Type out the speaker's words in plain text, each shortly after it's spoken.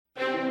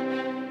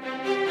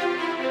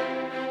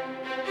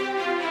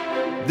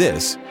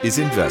This is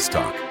Invest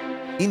Talk.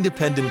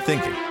 Independent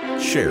thinking,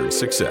 shared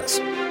success.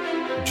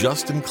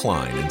 Justin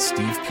Klein and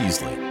Steve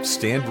Peasley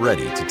stand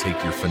ready to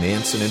take your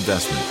finance and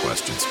investment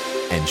questions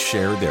and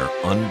share their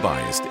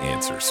unbiased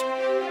answers.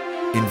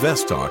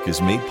 Invest Talk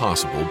is made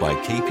possible by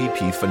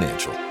KPP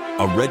Financial,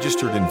 a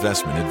registered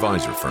investment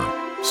advisor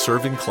firm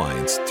serving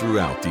clients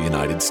throughout the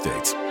United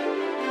States.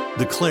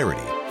 The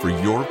clarity for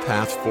your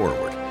path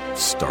forward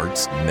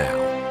starts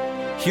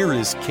now. Here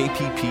is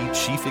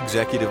KPP Chief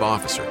Executive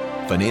Officer,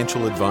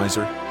 Financial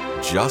Advisor,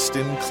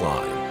 Justin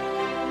Klein.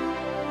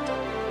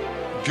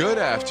 Good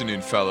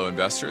afternoon, fellow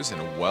investors,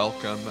 and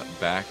welcome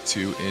back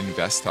to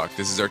Invest Talk.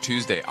 This is our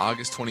Tuesday,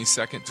 August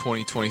 22nd,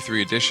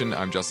 2023 edition.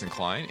 I'm Justin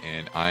Klein,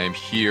 and I am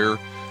here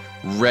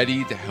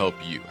ready to help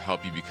you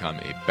become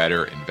a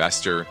better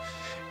investor.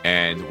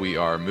 And we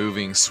are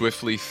moving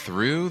swiftly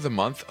through the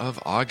month of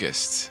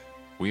August.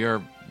 We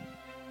are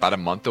about a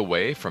month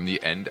away from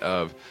the end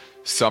of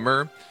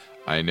summer.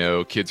 I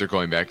know kids are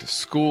going back to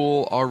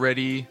school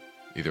already,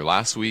 either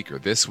last week or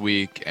this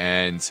week.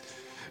 And,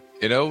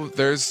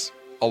 there's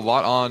a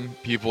lot on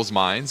people's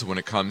minds when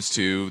it comes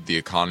to the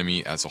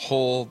economy as a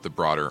whole, the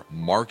broader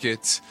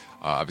market.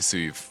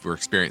 Obviously, we're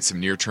experiencing some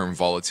near-term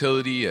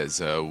volatility, as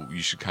you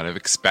should kind of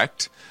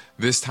expect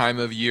this time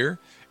of year.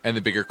 And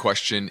the bigger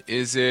question,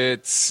 is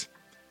it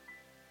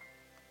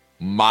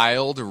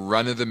mild,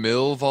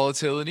 run-of-the-mill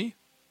volatility,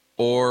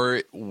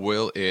 or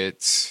will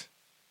it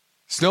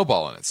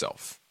snowball on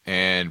itself?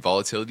 And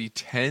volatility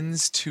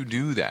tends to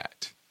do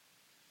that,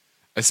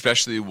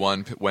 especially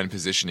when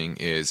positioning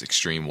is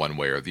extreme one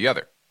way or the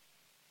other.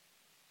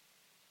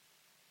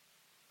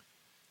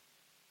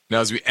 Now,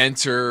 as we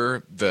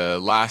enter the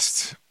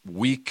last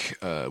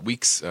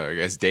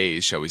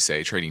days, shall we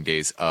say, trading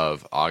days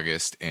of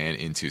August and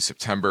into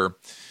September,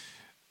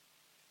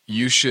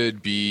 you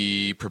should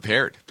be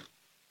prepared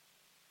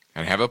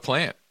and have a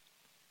plan,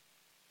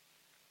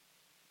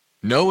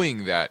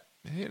 knowing that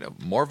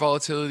more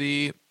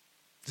volatility,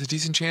 there's a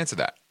decent chance of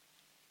that.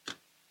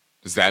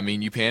 Does that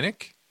mean you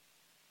panic?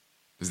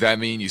 Does that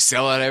mean you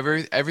sell out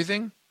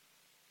everything?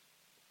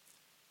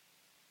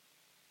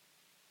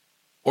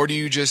 Or do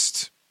you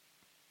just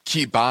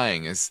keep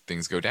buying as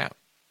things go down?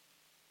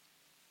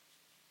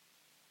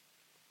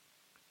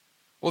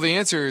 Well, the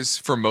answer is,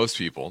 for most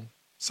people,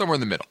 somewhere in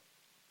the middle.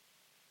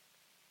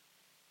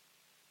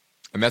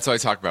 And that's what I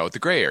talk about with the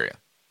gray area.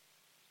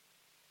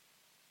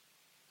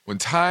 When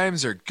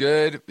times are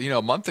good,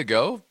 a month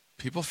ago,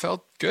 people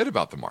felt good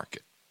about the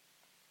market.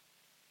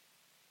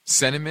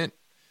 Sentiment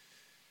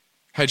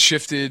had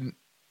shifted,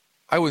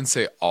 I wouldn't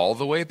say all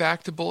the way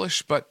back to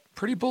bullish, but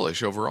pretty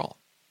bullish overall.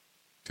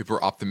 People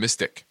were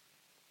optimistic.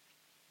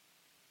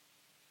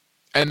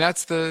 And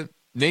that's the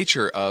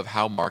nature of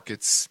how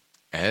markets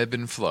ebb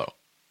and flow.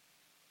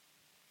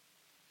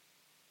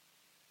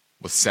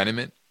 With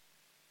sentiment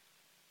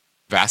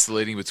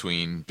vacillating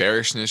between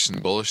bearishness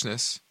and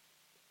bullishness,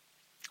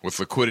 with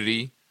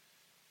liquidity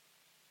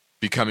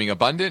becoming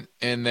abundant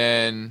and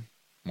then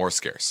more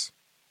scarce.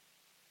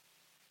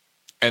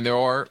 And there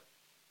are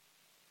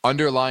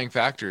underlying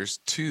factors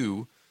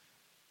to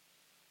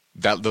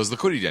those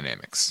liquidity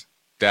dynamics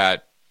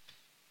that,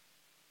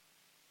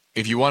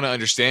 if you want to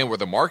understand where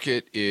the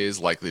market is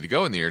likely to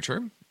go in the near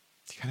term,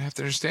 you kind of have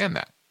to understand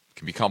that. It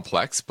can be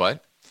complex,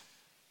 but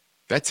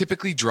that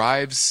typically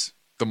drives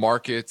the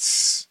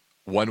markets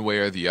one way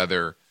or the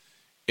other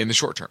in the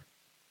short term.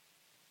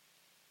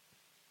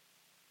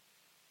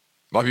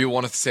 A lot of people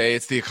want to say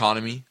it's the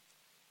economy.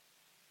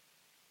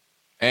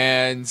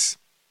 And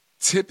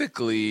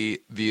typically,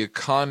 the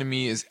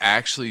economy is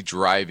actually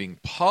driving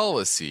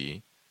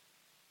policy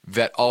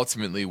that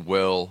ultimately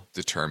will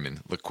determine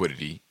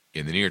liquidity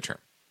in the near term.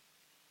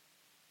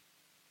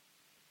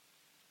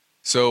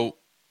 So,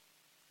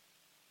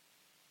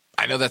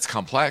 I know that's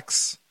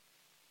complex,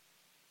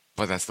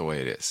 but that's the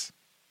way it is.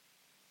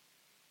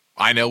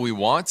 I know we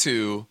want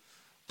to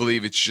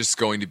believe it's just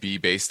going to be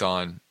based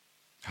on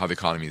how the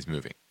economy is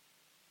moving.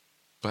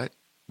 But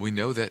we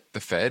know that the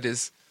Fed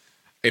is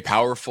a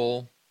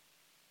powerful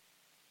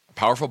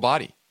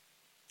body.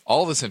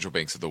 All the central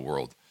banks of the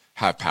world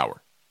have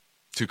power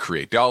to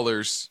create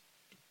dollars,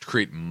 to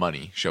create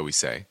money, shall we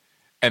say,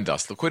 and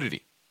thus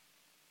liquidity.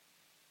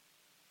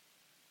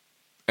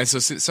 And so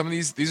some of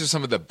these are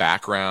some of the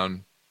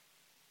background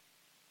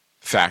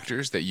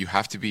factors that you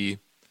have to be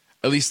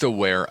at least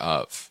aware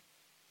of,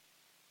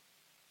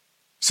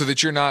 so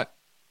that you're not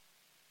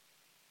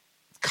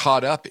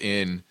caught up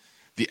in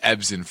the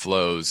ebbs and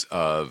flows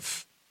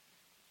of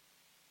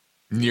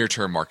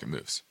near-term market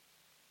moves.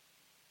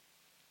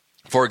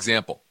 For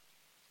example,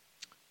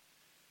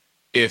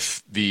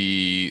 if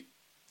the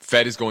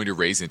Fed is going to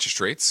raise interest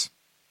rates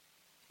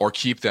or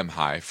keep them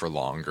high for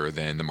longer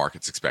than the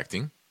market's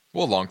expecting,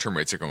 well, long-term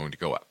rates are going to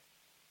go up.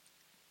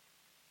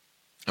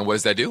 And what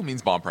does that do? It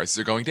means bond prices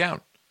are going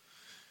down.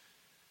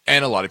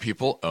 And a lot of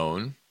people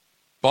own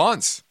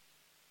bonds.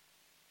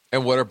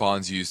 And what are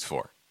bonds used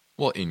for?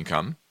 Well,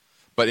 income.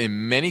 But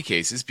in many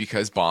cases,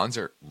 because bonds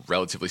are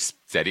relatively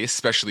steady,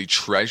 especially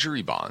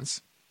treasury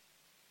bonds,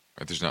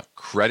 right, there's not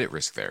credit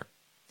risk there,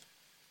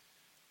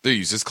 They're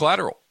used as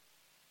collateral.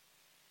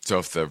 So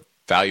if the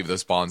value of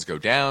those bonds go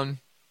down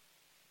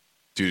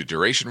due to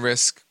duration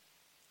risk,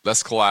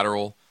 less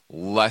collateral,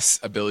 less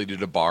ability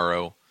to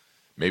borrow,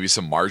 maybe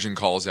some margin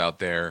calls out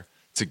there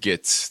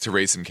to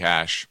raise some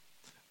cash,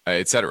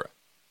 etc.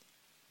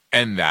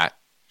 And that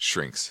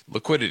shrinks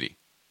liquidity.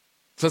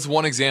 So that's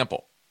one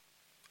example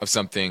of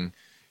something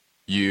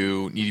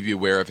you need to be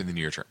aware of in the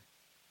near term.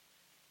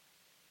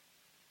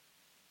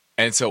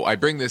 And so I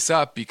bring this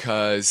up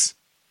because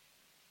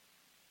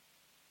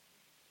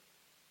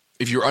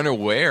if you're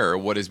unaware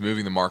of what is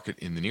moving the market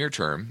in the near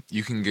term,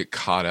 you can get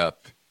caught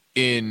up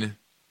in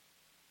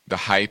the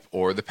hype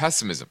or the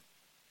pessimism.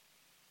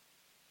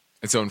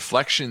 And so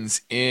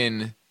inflections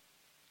in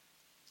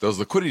those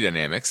liquidity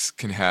dynamics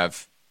can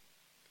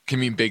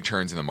mean big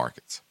turns in the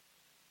markets.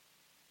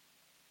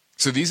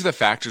 So these are the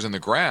factors on the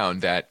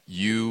ground that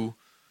you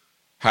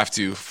have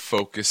to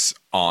focus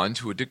on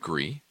to a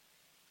degree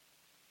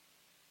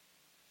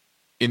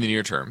in the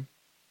near term.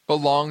 But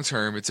long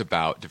term, it's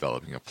about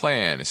developing a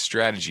plan, a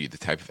strategy, the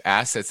type of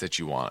assets that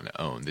you want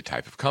to own, the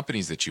type of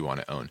companies that you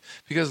want to own.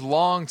 Because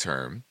long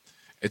term,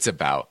 it's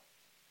about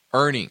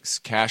earnings,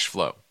 cash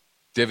flow,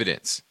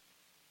 dividends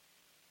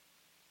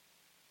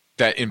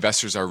that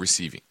investors are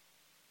receiving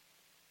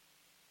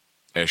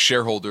as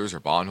shareholders or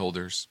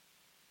bondholders.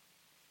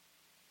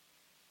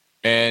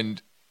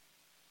 And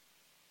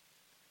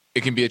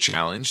it can be a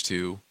challenge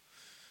to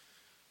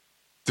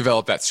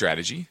develop that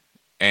strategy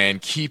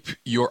and keep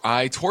your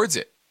eye towards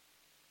it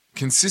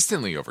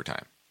consistently over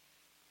time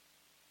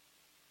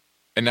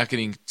and not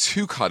getting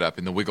too caught up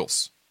in the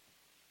wiggles.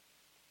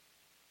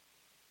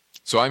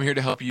 So I'm here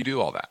to help you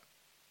do all that.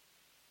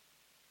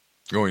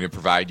 I'm going to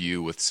provide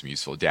you with some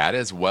useful data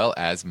as well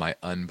as my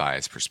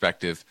unbiased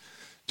perspective,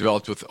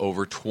 developed with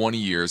over 20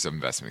 years of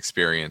investment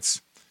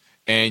experience.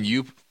 And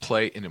you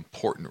play an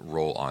important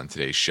role on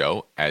today's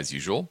show, as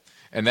usual,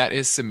 and that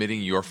is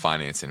submitting your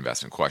finance and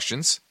investment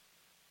questions.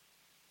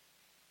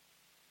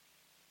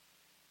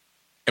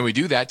 And we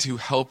do that to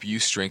help you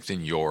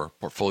strengthen your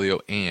portfolio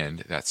and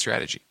that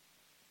strategy.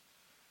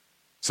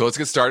 So let's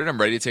get started.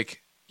 I'm ready to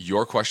take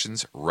your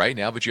questions right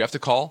now, but you have to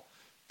call.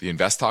 The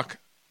Invest Talk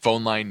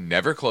phone line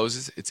never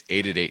closes. It's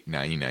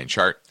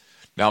 888-99-CHART.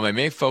 Now, my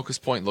main focus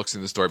point looks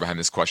into the story behind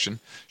this question.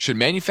 Should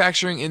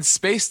manufacturing in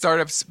space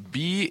startups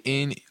be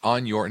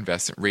on your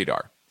investment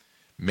radar?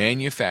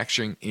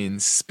 Manufacturing in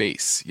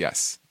space.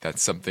 Yes,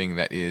 that's something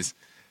that is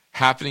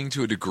happening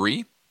to a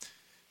degree.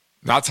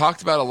 Not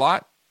talked about a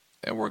lot.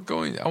 And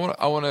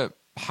I want to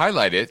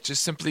highlight it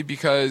just simply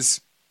because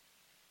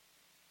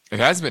it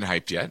hasn't been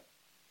hyped yet.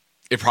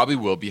 It probably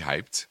will be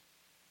hyped.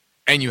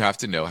 And you have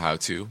to know how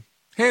to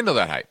handle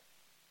that hype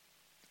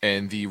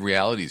and the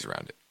realities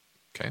around it.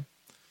 Okay?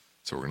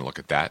 So we're going to look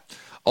at that.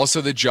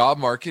 Also, the job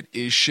market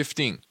is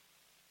shifting.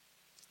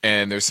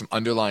 And there's some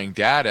underlying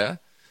data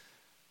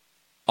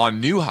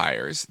on new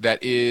hires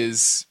that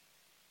is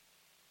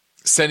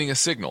sending a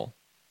signal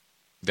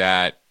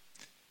that,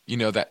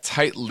 that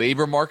tight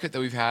labor market that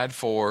we've had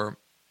for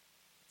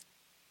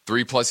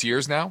 3+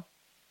 years now,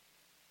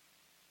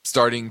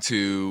 starting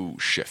to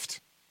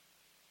shift.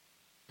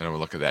 And we'll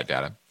look at that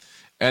data.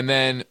 And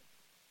then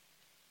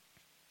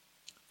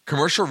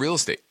commercial real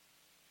estate.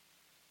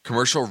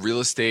 Commercial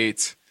real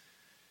estate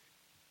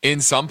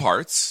in some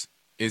parts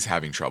is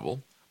having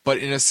trouble, but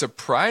in a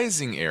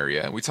surprising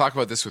area, we talk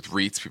about this with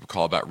REITs. People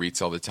call about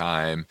REITs all the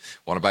time,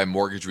 want to buy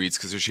mortgage REITs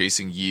because they're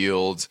chasing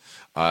yield.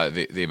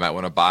 They might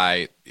want to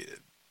buy an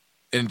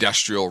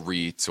industrial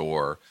REIT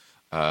or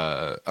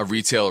a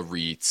retail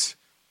REIT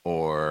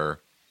or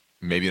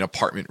maybe an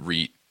apartment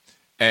REIT.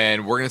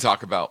 And we're going to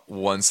talk about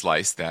one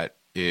slice that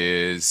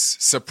is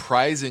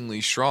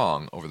surprisingly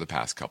strong over the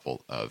past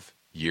couple of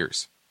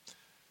years.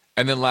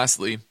 And then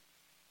lastly,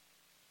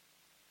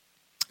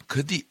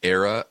 could the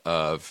era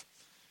of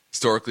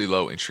historically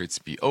low interest rates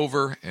be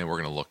over? And we're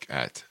going to look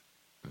at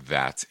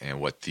that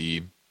and what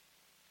the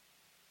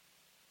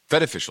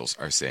Fed officials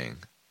are saying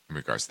in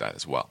regards to that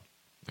as well.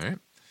 All right.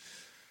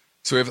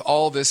 So we have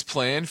all this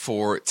planned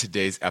for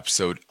today's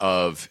episode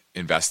of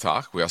Invest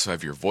Talk. We also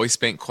have your voice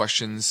bank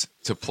questions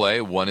to play.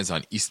 One is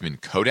on Eastman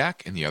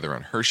Kodak and the other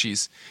on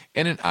Hershey's,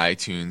 and an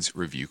iTunes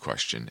review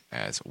question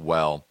as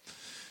well.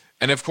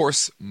 And of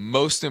course,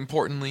 most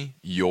importantly,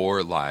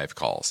 your live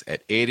calls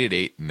at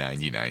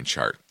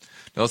 888-99-CHART.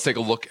 Now let's take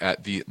a look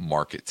at the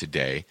market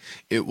today.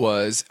 It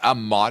was a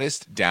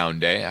modest down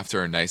day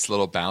after a nice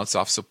little bounce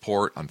off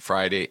support on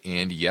Friday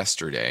and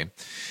yesterday.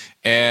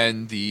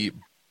 And the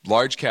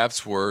large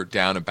caps were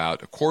down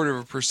about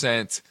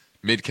 0.25%,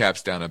 mid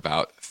caps down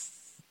about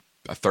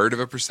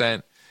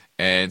 0.33%,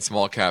 and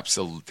small caps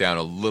down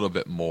a little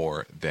bit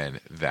more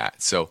than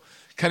that. So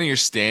kind of your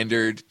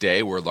standard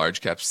day where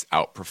large caps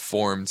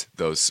outperformed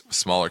those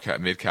smaller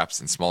mid caps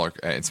and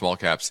small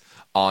caps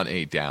on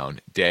a down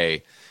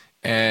day.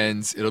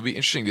 And it'll be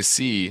interesting to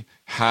see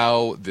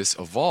how this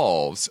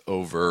evolves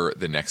over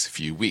the next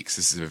few weeks.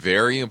 This is a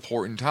very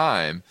important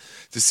time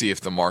to see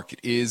if the market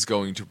is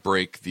going to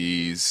break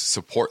these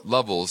support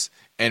levels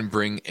and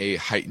bring a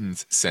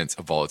heightened sense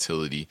of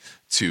volatility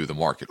to the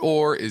market?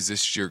 Or is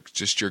this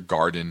just your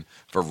garden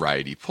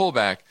variety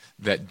pullback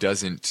that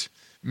doesn't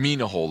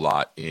mean a whole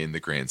lot in the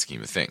grand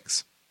scheme of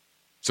things?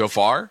 So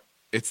far,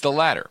 it's the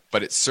latter,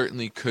 but it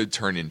certainly could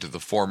turn into the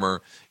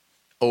former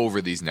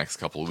over these next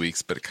couple of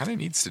weeks, but it kind of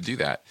needs to do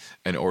that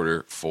in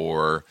order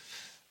for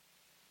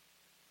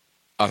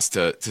us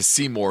to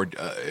see more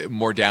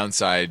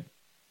downside,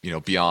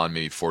 beyond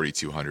maybe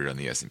 4,200 on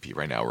the S&P.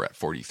 Right now we're at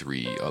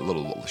 43, a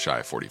little shy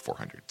of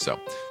 4,400. So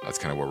that's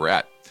kind of where we're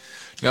at.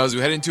 Now, as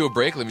we head into a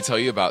break, let me tell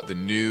you about the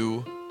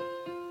new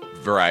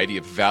variety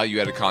of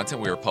value-added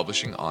content we are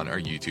publishing on our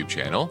YouTube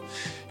channel.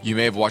 You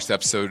may have watched an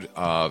episode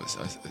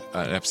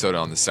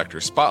on the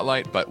sector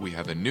spotlight, but we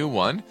have a new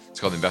one. It's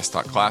called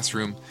InvestTalk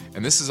Classroom,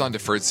 and this is on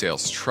deferred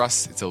sales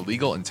trusts. It's a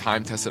legal and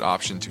time-tested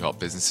option to help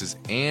businesses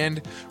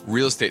and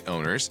real estate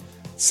owners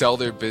sell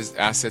their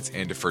assets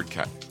and defer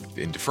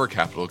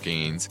capital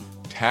gains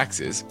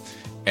taxes.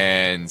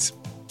 And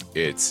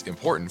it's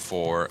important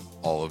for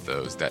all of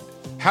those that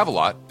have a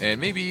lot and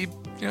maybe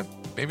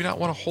not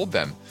want to hold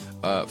them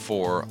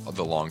for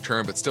the long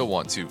term, but still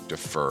want to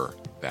defer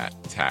that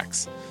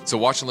tax. So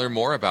watch and learn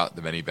more about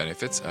the many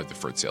benefits of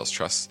deferred sales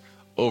trusts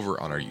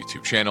over on our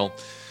YouTube channel.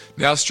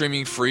 Now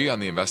streaming free on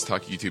the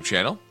InvestTalk YouTube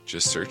channel.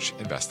 Just search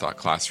InvestTalk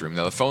Classroom.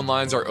 Now the phone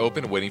lines are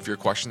open, waiting for your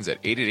questions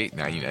at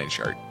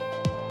 888-99-CHART.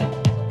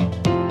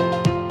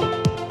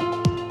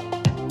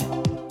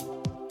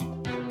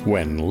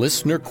 When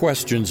listener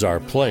questions are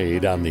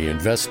played on the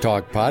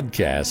InvestTalk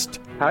podcast,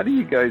 how do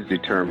you guys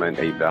determine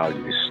a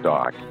value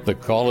stock? The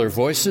caller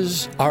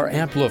voices are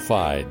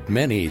amplified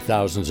many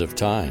thousands of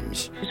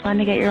times. Just wanted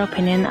to get your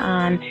opinion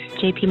on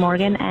JP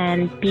Morgan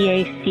and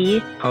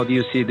BAC. How do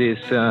you see this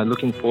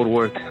looking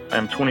forward?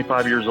 I'm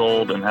 25 years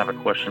old and have a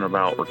question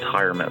about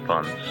retirement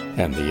funds.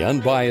 And the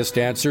unbiased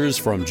answers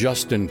from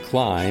Justin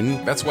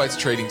Klein. That's why it's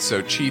trading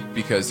so cheap,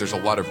 because there's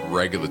a lot of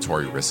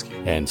regulatory risk.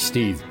 And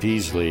Steve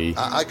Peasley.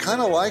 I kind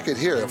of like it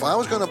here. If I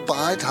was going to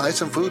buy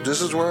Tyson Foods,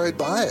 this is where I'd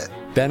buy it.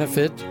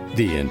 Benefit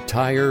the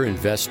entire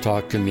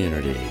InvestTalk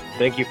community.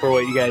 Thank you for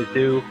what you guys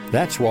do.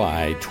 That's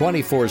why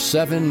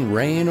 24/7,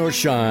 rain or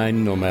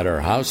shine, no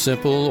matter how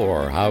simple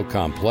or how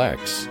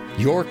complex,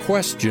 your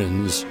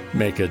questions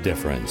make a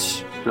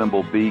difference.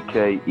 Symbol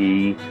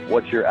BKE.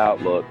 What's your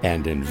outlook?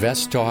 And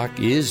InvestTalk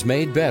is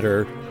made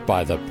better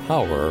by the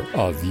power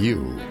of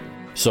you.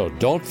 So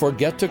don't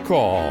forget to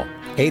call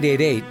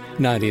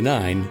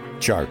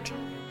 888-99-CHART.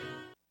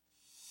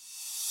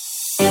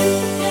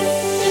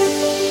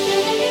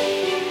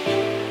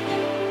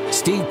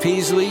 Steve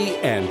Peasley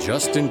and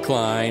Justin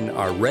Klein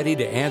are ready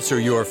to answer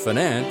your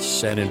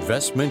finance and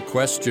investment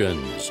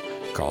questions.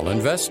 Call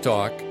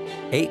InvestTalk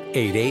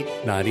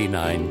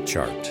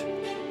 888-99-CHART.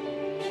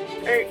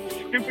 Hey,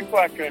 stupid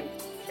question.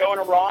 So in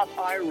a Roth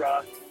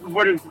IRA,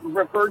 what is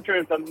referred to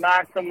as the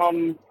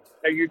maximum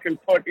that you can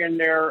put in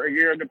there a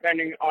year,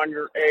 depending on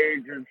your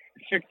age, is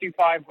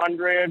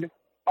 $6,500.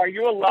 Are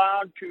you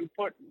allowed to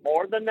put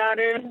more than that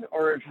in,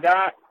 or is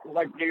that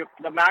like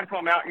the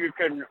maximum amount you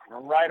can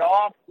write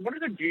off? What are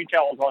the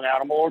details on that?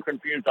 I'm a little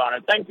confused on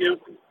it. Thank you.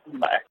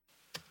 Bye.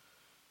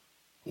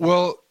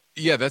 Well,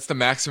 yeah, that's the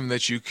maximum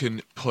that you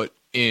can put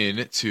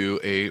into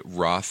a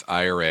Roth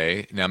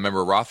IRA. Now,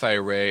 remember, Roth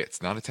IRA,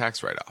 it's not a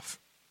tax write-off.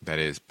 That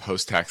is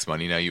post-tax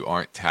money. Now, you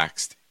aren't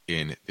taxed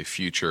in the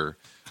future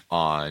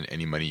on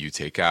any money you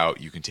take out.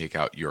 You can take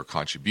out your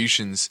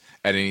contributions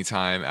at any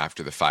time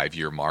after the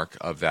 5-year mark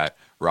of that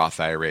Roth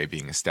IRA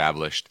being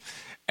established.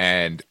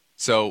 And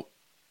so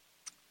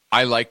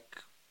I like,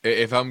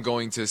 if I'm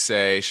going to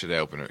say, should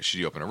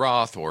you open a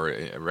Roth or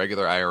a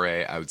regular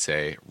IRA, I would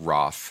say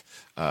Roth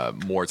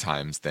more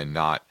times than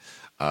not.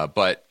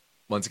 But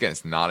once again,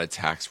 it's not a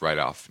tax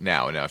write-off.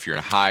 Now, if you're in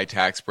a high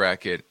tax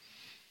bracket,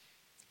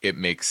 it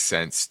makes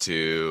sense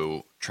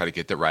to try to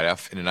get the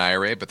write-off in an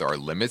IRA, but there are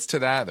limits to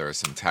that. There are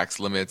some tax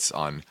limits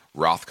on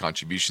Roth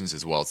contributions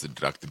as well as the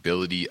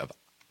deductibility of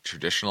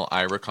traditional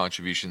IRA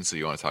contributions. So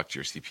you want to talk to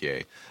your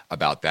CPA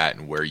about that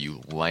and where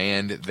you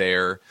land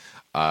there.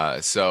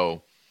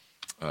 Hope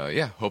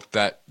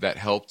that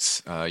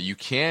helped. You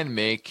can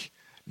make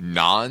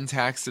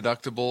non-tax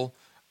deductible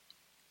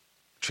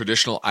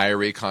traditional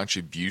IRA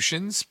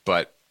contributions,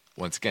 but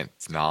once again,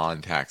 it's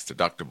non-tax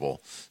deductible,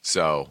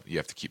 so you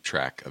have to keep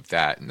track of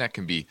that, and that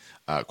can be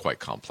quite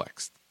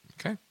complex.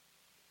 Okay,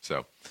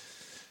 so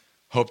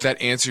hope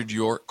that answered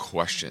your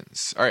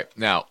questions. All right,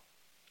 now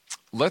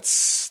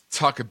let's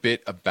talk a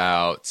bit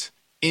about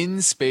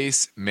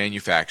in-space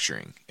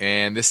manufacturing,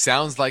 and this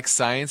sounds like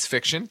science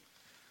fiction,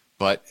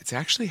 but it's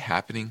actually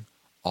happening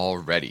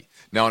already.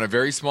 Now, on a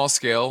very small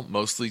scale,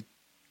 mostly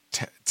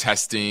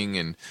testing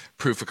and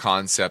proof of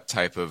concept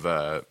type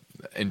of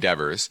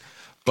endeavors,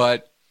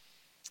 but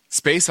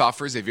space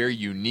offers a very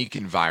unique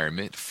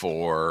environment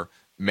for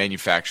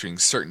manufacturing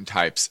certain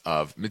types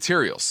of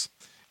materials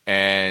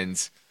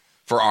and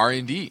for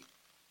R&D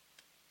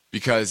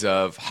because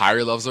of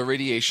higher levels of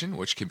radiation,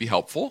 which can be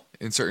helpful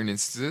in certain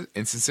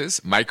instances,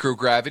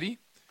 microgravity,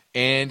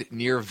 and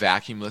near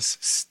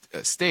vacuumless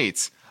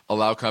states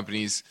allow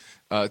companies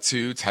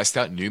to test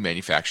out new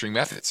manufacturing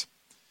methods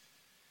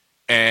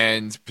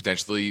and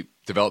potentially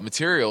develop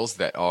materials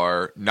that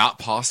are not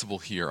possible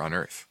here on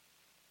Earth.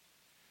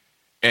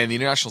 And the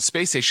International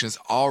Space Station has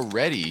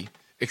already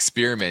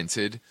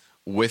experimented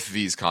with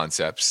these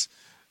concepts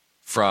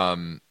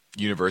from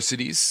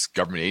universities,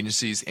 government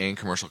agencies, and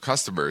commercial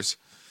customers.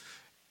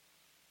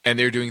 And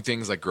they're doing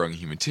things like growing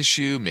human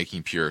tissue,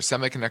 making pure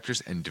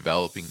semiconductors, and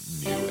developing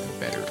new and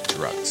better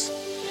drugs.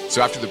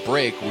 So after the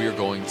break, we are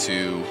going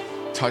to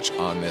touch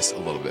on this a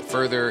little bit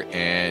further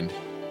and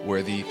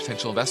where the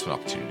potential investment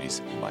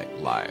opportunities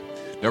might lie.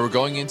 Now we're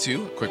going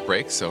into a quick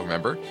break, so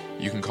remember,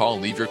 you can call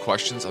and leave your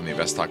questions on the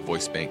InvestTalk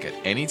Voice Bank at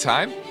any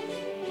time,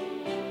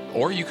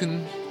 or you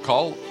can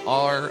call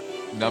our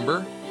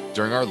number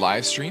during our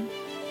live stream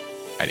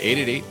at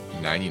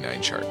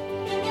 888-99-CHART.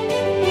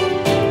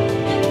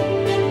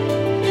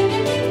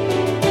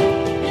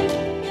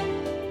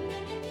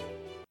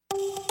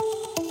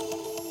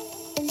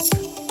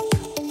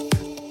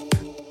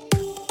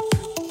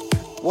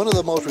 One of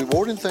the most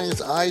rewarding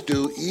things I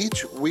do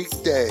each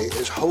weekday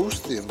is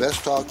host the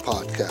InvestTalk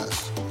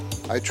podcast.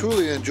 I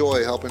truly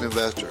enjoy helping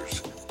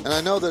investors, and I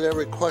know that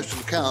every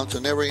question counts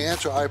and every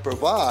answer I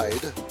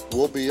provide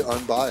will be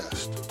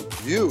unbiased.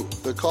 You,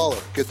 the caller,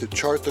 get to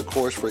chart the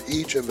course for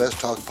each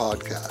InvestTalk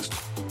podcast.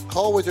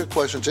 Call with your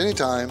questions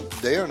anytime,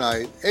 day or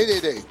night,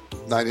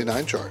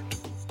 888-99-CHART.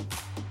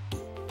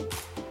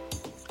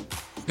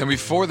 Now,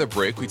 before the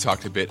break, we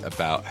talked a bit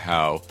about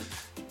how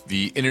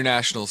the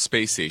International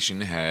Space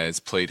Station has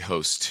played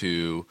host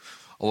to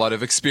a lot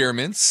of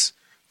experiments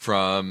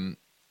from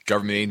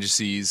government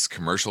agencies,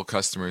 commercial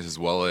customers, as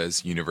well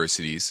as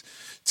universities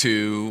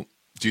to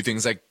do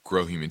things like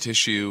grow human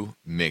tissue,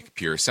 make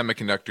pure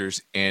semiconductors,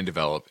 and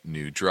develop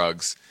new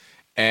drugs.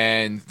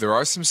 And there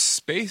are some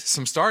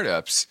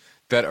startups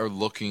that are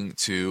looking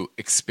to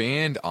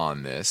expand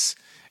on this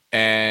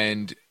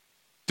and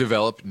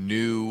develop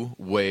new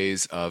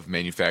ways of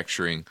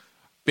manufacturing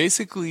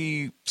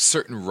basically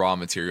certain raw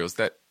materials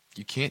that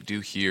you can't do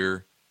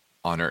here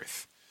on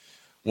Earth.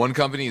 One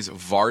company is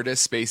Varda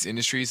Space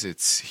Industries.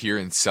 It's here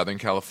in Southern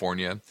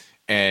California.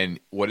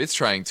 And what it's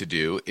trying to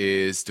do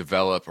is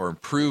develop or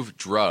improve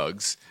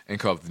drugs and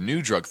come up with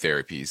new drug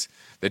therapies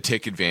that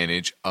take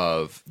advantage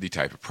of the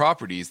type of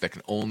properties that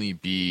can only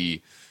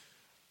be,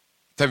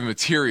 type of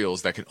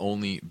materials that can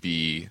only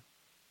be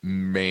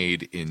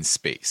made in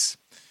space.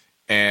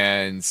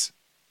 And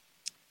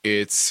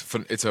it's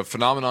a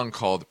phenomenon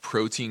called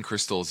protein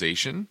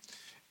crystallization,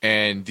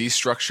 and these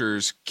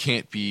structures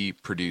can't be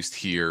produced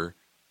here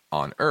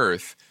on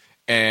Earth.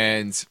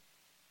 And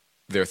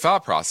their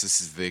thought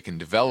process is they can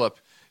develop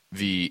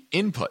the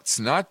inputs,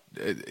 not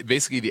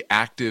basically the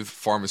active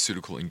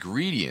pharmaceutical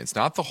ingredients,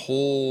 not the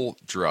whole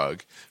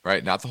drug,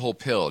 right? Not the whole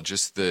pill,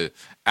 just the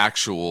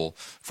actual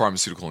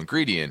pharmaceutical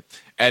ingredient,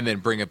 and then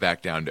bring it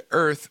back down to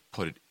Earth,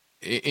 put it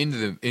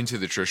into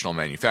the traditional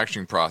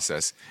manufacturing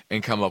process,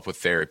 and come up with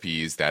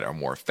therapies that are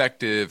more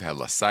effective, have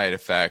less side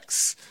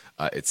effects,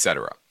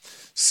 etc.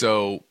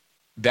 So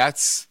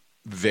that's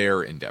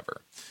their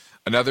endeavor.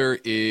 Another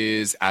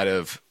is out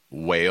of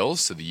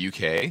Wales, so the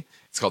UK.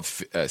 It's called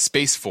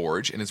Space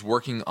Forge, and it's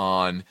working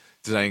on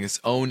designing its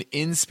own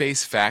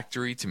in-space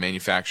factory to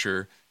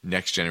manufacture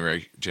next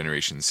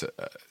generation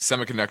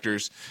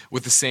semiconductors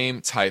with the same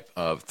type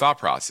of thought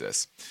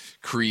process,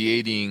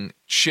 creating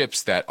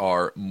chips that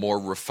are more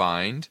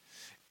refined,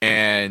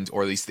 and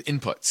or at least the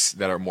inputs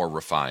that are more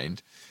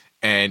refined,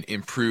 and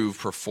improve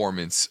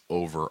performance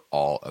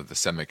overall of the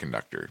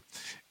semiconductor.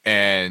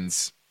 And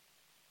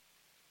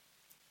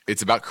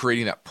it's about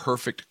creating that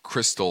perfect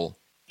crystal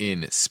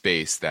in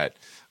space that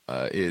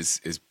is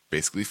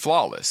basically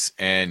flawless.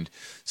 And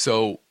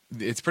so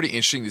it's pretty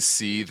interesting to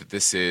see that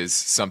this is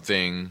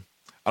something,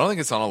 I don't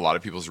think it's on a lot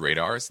of people's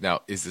radars.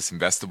 Now, is this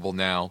investable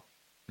now?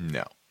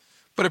 No.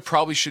 But it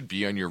probably should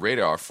be on your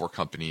radar for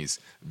companies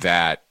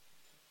that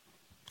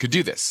could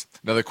do this.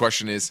 Now, the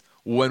question is,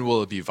 when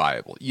will it be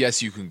viable?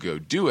 Yes, you can go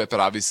do it, but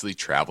obviously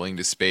traveling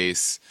to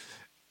space,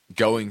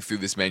 going through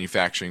this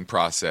manufacturing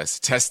process,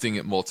 testing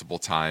it multiple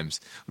times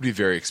would be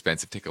very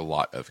expensive, take a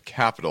lot of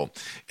capital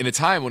in a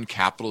time when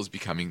capital is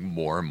becoming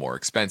more and more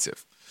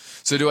expensive.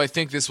 So do I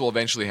think this will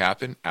eventually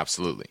happen?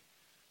 Absolutely.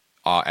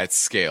 At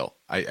scale,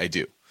 I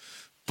do.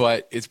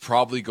 But it's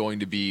probably going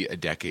to be a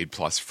decade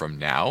plus from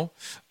now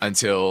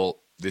until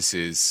this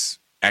is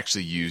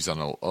actually used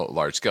on a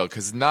large scale,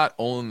 because not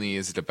only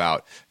is it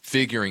about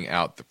figuring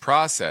out the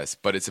process,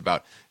 but it's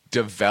about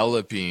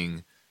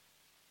developing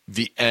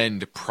the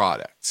end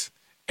product.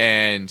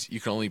 And you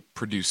can only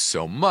produce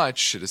so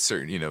much at a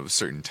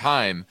certain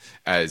time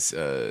as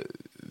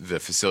the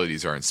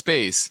facilities are in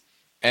space,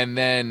 and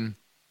then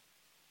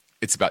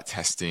it's about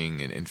testing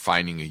and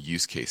finding a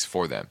use case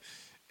for them.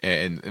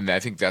 And I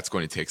think that's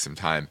going to take some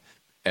time,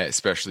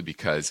 especially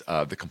because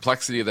of the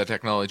complexity of that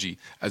technology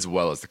as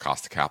well as the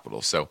cost of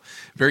capital. So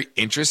very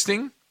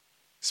interesting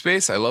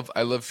space. I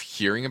love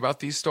hearing about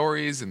these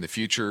stories and the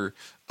future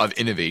of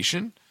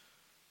innovation.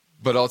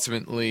 But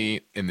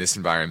ultimately, in this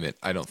environment,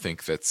 I don't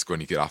think that's going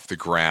to get off the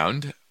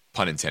ground,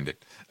 pun intended,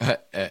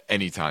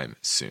 anytime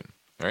soon.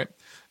 All right.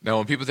 Now,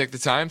 when people take the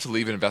time to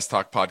leave an Invest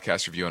Talk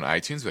podcast review on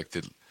iTunes, we like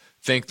to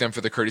thank them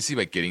for the courtesy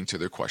by getting to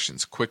their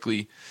questions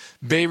quickly.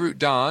 Beirut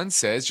Don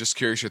says, just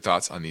curious your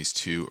thoughts on these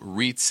two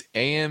REITs,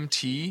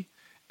 AMT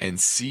and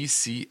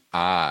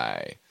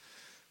CCI.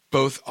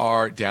 Both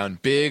are down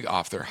big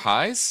off their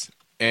highs,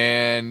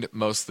 and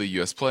mostly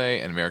U.S.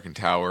 play, and American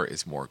Tower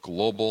is more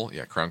global.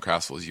 Yeah, Crown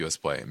Castle is U.S.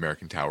 play.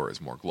 American Tower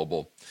is more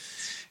global.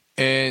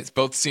 And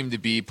both seem to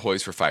be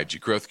poised for 5G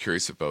growth.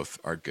 Curious if both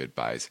are good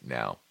buys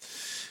now.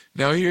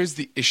 Now, here's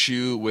the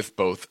issue with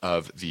both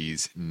of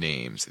these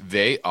names.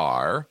 They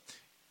were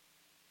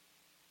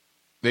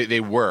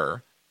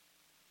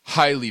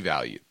highly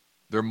valued.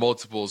 Their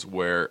multiples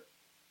were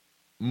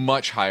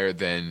much higher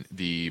than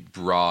the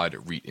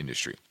broad REIT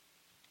industry.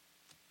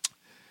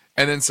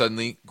 And then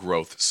suddenly,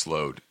 growth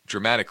slowed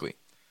dramatically.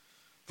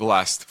 The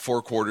last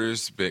 4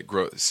 quarters,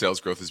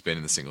 sales growth has been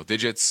in the single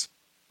digits.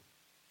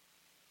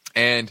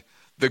 And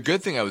the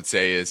good thing I would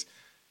say is,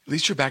 at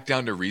least you're back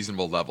down to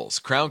reasonable levels.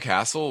 Crown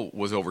Castle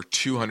was over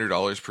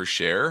 $200 per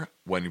share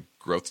when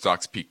growth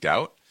stocks peaked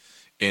out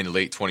in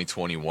late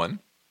 2021.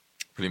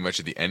 Pretty much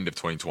at the end of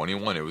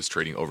 2021, it was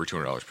trading over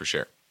 $200 per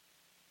share.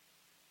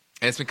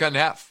 And it's been cut in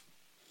half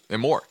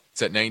and more.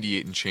 It's at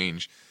 98 and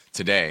change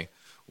today.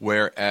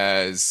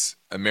 Whereas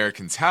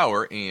American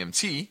Tower,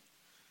 AMT,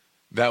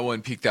 that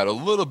one peaked out a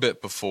little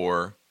bit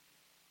before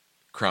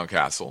Crown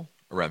Castle,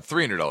 around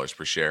 $300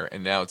 per share,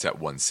 and now it's at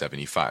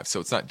 $175. So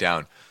it's not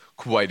down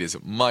quite as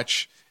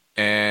much.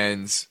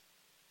 And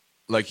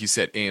like you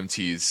said,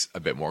 AMT's a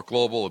bit more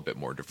global, a bit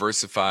more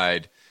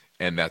diversified,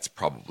 and that's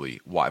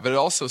probably why. But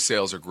also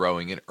sales are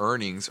growing and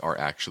earnings are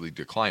actually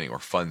declining, or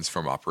funds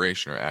from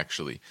operation are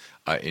actually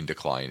in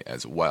decline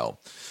as well.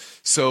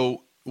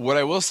 So what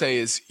I will say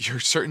is you're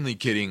certainly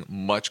getting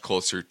much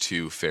closer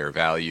to fair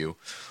value.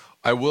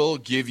 I will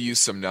give you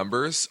some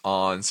numbers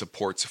on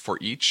supports for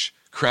each.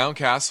 Crown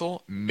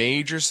Castle,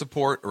 major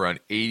support around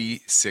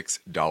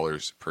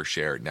 $86 per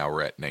share. Now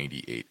we're at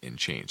 98 and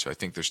change. So I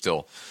think there's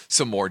still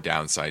some more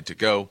downside to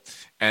go.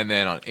 And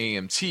then on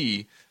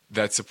AMT,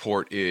 that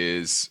support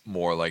is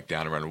more like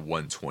down around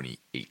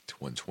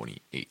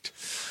 128.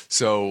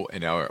 So,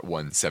 and now we're at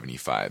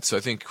 175. So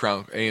I think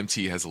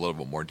AMT has a little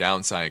bit more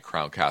downside.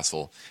 Crown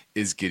Castle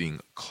is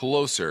getting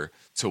closer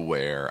to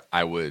where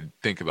I would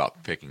think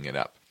about picking it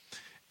up.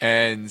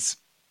 And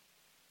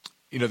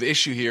you know, the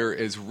issue here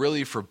is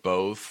really for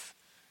both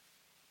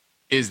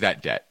is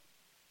that debt.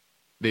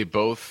 They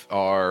both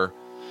have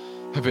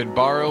been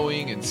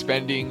borrowing and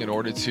spending in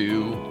order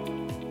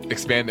to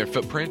expand their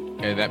footprint,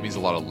 and that means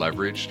a lot of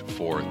leverage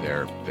for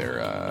their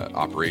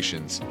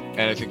operations.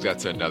 And I think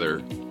that's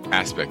another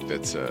aspect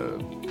that's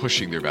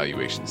pushing their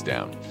valuations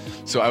down.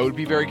 So I would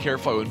be very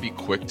careful. I wouldn't be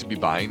quick to be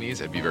buying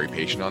these. I'd be very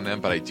patient on them.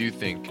 But I do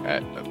think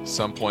at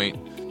some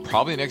point,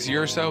 probably next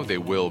year or so, they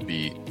will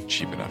be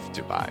cheap enough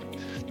to buy.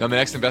 Now, in the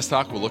next Invest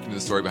Talk, we'll look into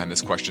the story behind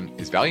this question.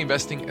 Is value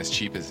investing as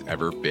cheap as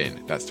ever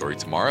been? That story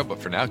tomorrow. But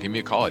for now, give me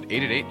a call at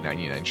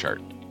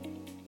 888-99-CHART.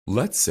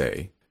 Let's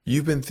say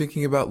you've been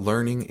thinking about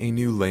learning a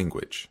new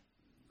language.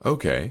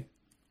 Okay,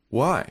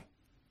 why?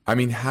 I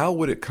mean, how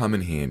would it come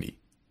in handy?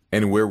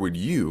 And where would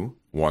you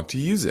want to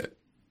use it?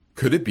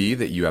 Could it be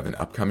that you have an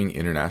upcoming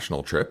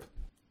international trip?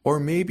 Or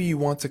maybe you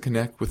want to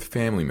connect with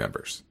family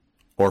members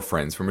or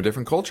friends from a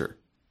different culture?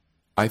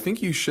 I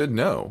think you should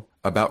know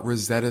about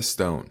Rosetta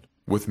Stone.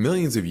 With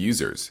millions of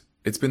users,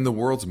 it's been the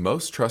world's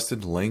most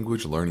trusted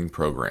language learning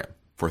program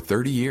for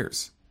 30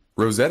 years.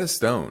 Rosetta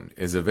Stone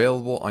is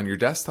available on your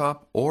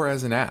desktop or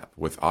as an app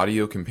with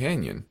Audio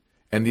Companion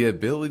and the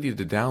ability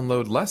to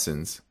download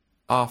lessons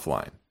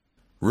offline.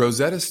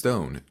 Rosetta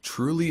Stone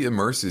truly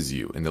immerses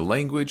you in the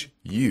language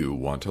you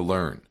want to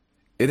learn.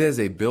 It has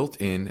a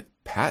built-in,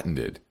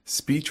 patented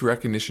speech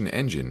recognition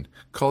engine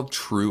called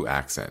True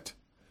Accent.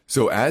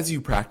 So as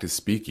you practice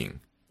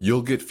speaking,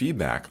 you'll get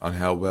feedback on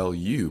how well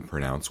you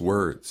pronounce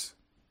words.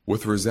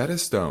 With Rosetta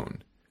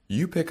Stone,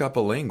 you pick up a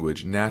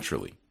language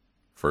naturally,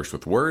 first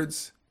with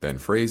words, then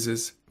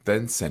phrases,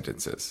 then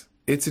sentences.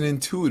 It's an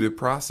intuitive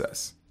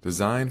process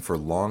designed for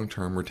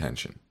long-term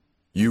retention.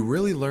 You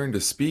really learn to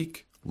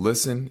speak,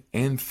 listen,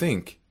 and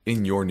think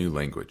in your new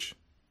language.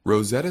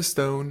 Rosetta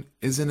Stone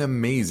is an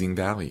amazing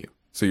value,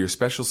 so your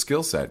special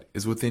skill set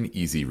is within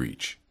easy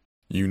reach.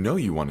 You know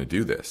you want to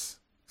do this,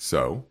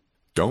 so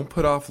don't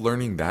put off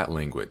learning that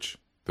language.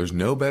 There's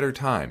no better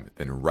time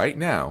than right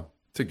now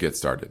to get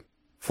started.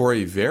 For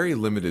a very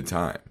limited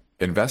time,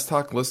 Invest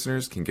Talk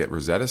listeners can get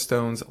Rosetta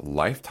Stone's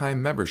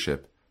lifetime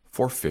membership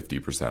for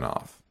 50%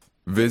 off.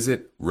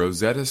 Visit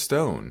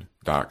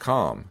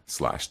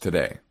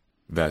rosettastone.com/today.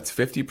 That's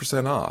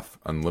 50% off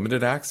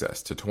unlimited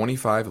access to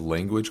 25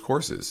 language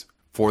courses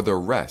for the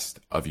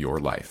rest of your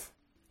life.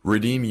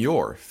 Redeem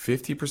your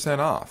 50%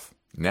 off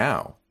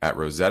now at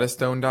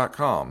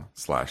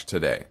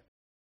rosettastone.com/today.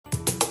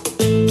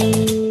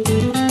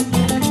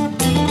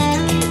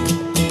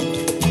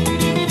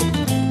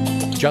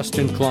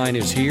 Justin Klein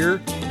is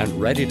here and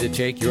ready to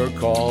take your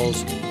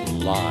calls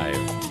live.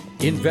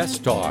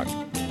 Invest Talk,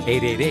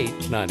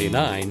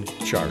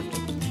 888-99-CHART.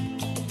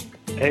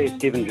 Hey,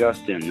 Stephen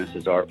Justin. This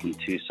is Art from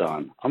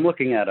Tucson. I'm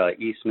looking at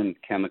Eastman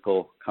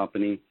Chemical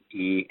Company,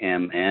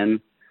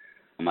 EMN.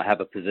 I have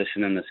a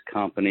position in this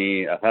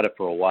company. I've had it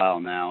for a while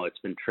now. It's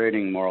been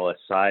trading more or less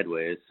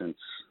sideways since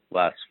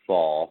last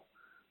fall.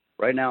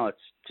 Right now,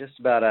 it's just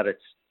about at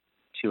its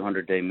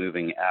 200-day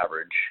moving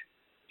average.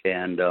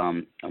 And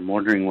I'm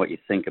wondering what you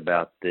think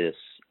about this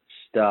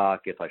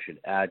stock, if I should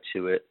add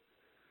to it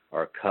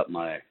or cut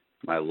my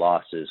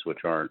losses, which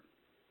aren't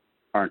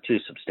too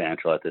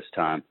substantial at this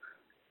time.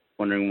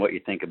 Wondering what you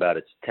think about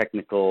its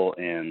technical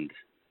and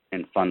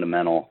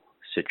fundamental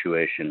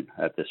situation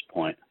at this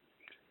point.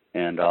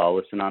 And I'll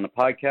listen on the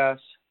podcast.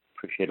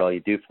 Appreciate all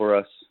you do for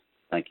us.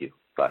 Thank you.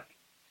 Bye.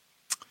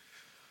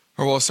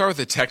 Well, I'll start with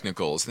the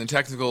technicals. And the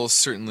technicals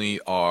certainly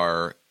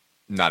are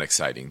not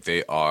exciting.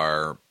 They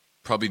are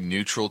probably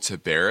neutral to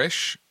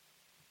bearish,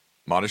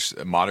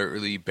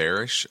 moderately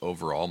bearish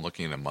overall. I'm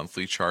looking at a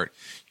monthly chart.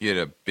 You had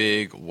a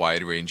big,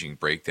 wide-ranging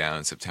breakdown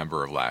in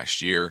September of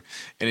last year,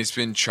 and it's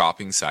been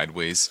chopping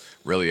sideways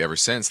really ever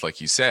since,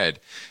 like you said.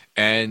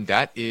 And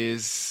that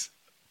is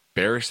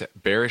bearish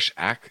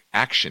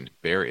action.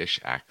 Why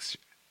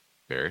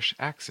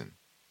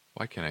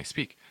can't I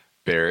speak?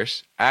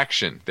 Bearish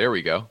action. There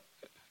we go.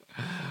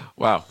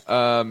 Wow.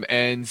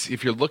 And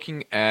if you're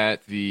looking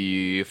at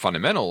the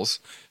fundamentals,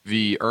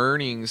 the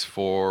earnings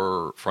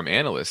from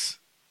analysts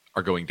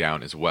are going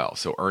down as well.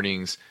 So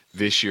earnings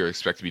this year are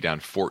expected to be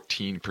down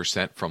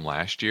 14% from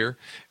last year,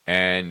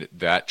 and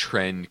that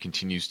trend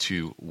continues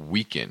to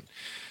weaken.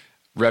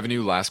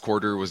 Revenue last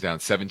quarter was down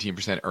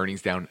 17%,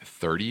 earnings down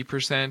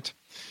 30%.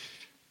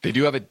 They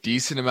do have a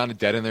decent amount of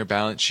debt in their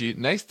balance sheet.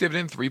 Nice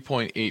dividend,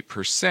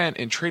 3.8%,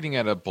 and trading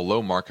at a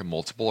below market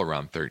multiple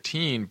around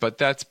 13, but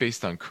that's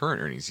based on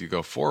current earnings. You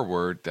go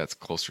forward, that's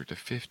closer to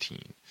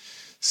 15.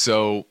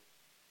 So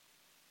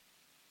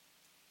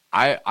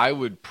I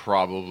would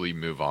probably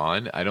move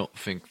on. I don't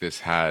think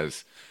this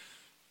has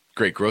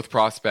great growth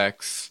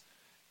prospects.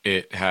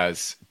 It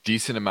has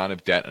decent amount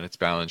of debt on its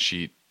balance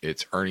sheet.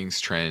 Its earnings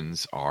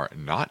trends are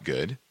not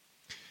good.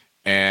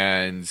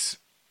 And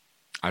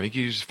I think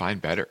you just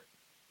find better.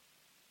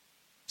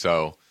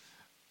 So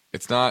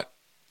it's not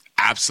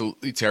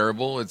absolutely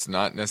terrible. It's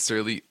not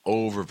necessarily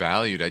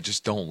overvalued. I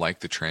just don't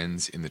like the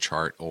trends in the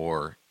chart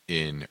or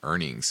in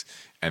earnings.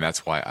 And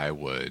that's why I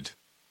would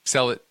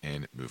sell it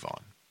and move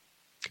on.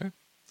 Okay.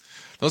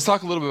 Now let's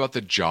talk a little bit about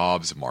the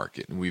jobs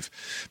market. And we've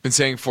been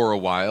saying for a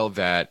while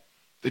that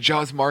the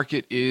jobs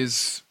market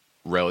is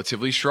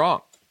relatively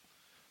strong.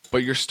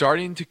 But you're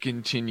starting to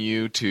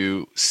continue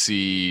to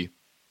see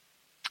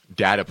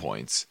data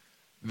points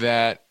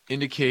that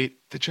indicate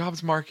the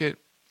jobs market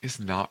is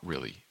not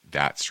really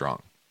that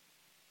strong.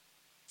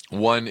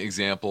 One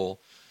example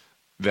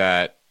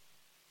that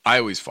I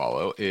always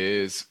follow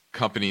is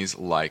companies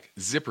like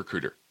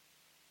ZipRecruiter.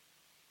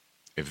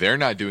 If they're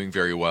not doing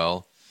very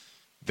well,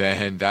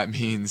 then that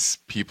means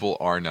people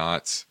are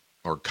not,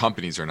 or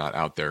companies are not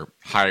out there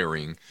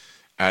hiring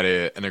at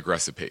an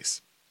aggressive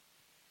pace,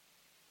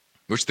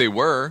 which they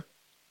were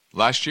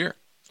last year.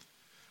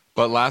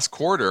 But last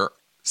quarter,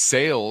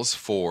 sales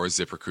for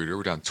ZipRecruiter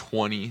were down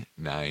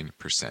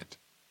 29%.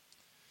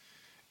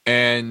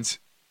 And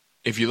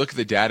if you look at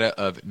the data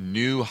of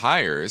new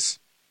hires,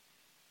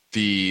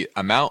 the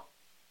amount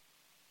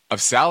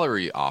of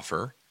salary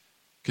offer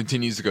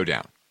continues to go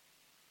down.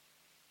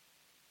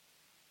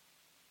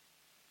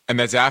 And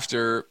that's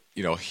after,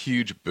 a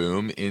huge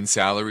boom in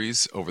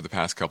salaries over the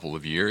past couple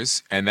of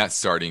years, and that's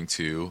starting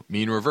to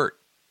mean revert.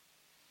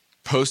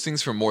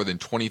 Postings for more than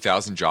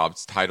 20,000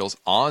 jobs titles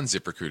on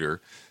ZipRecruiter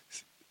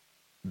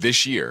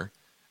this year,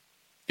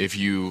 if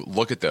you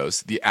look at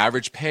those, the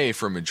average pay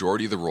for a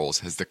majority of the roles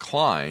has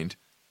declined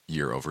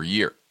year over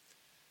year.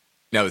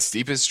 Now, the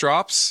steepest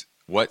drops,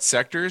 what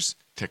sectors?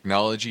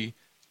 Technology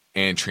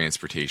and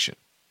transportation.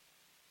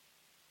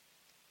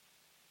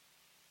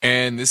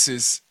 And this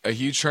is a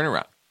huge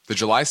turnaround. The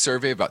July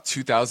survey of about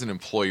 2,000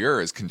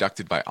 employers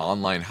conducted by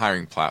online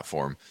hiring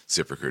platform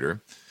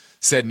ZipRecruiter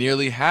said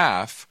nearly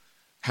half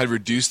had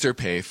reduced their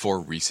pay for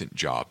recent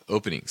job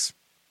openings.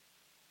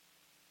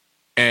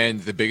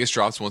 And the biggest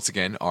drops, once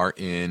again, are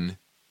in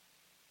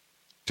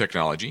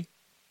technology,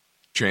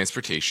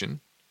 transportation,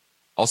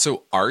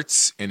 also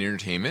arts and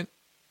entertainment,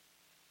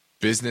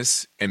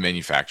 business, and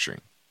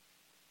manufacturing.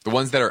 The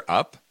ones that are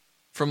up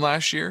from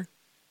last year,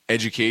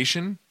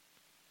 education,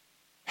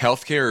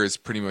 healthcare is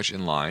pretty much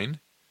in line,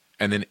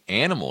 and then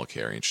animal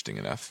care, interesting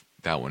enough,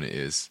 that one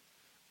is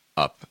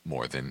up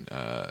more than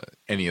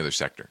any other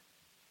sector.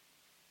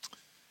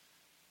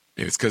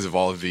 Maybe it's because of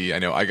all of I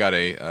know I got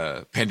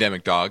a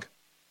pandemic dog,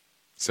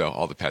 so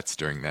all the pets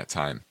during that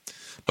time.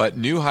 But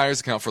new hires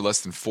account for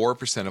less than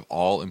 4% of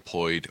all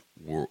employed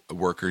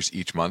workers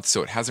each month,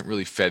 so it hasn't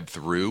really fed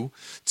through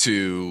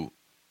to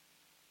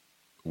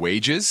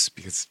wages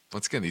because,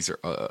 once again, these are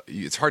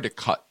it's hard to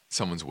cut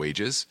someone's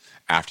wages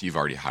after you've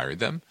already hired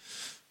them.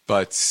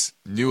 But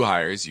new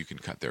hires, you can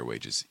cut their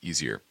wages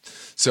easier.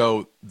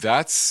 So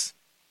that's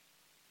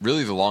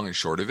really the long and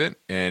short of it,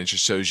 and it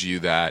just shows you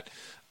that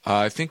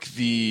I think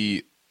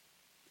the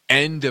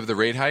end of the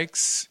rate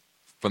hikes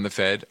from the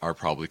Fed are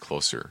probably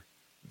closer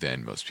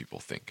than most people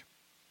think.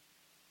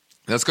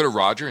 Let's go to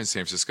Roger in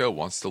San Francisco,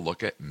 wants to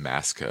look at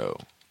Masco.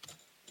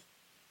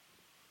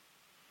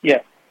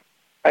 Yeah.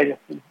 I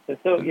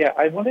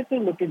wanted to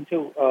look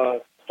into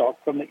stock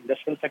from the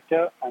industrial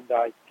sector, and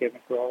I came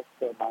across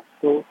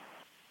Masco.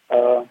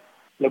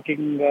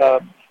 Looking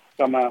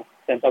from a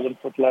 10,000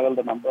 foot level,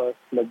 the numbers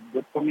look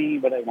good for me,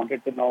 but I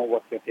wanted to know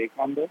what's your take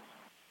on this.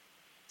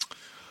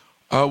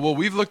 Well,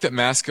 we've looked at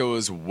Masco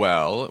as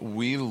well.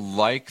 We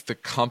like the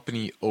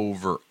company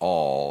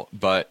overall,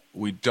 but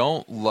we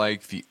don't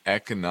like the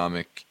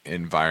economic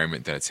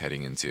environment that it's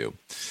heading into.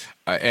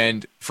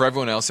 And for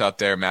everyone else out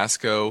there,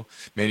 Masco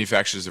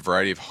manufactures a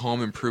variety of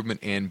home improvement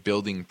and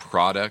building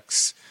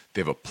products. They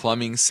have a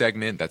plumbing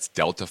segment, that's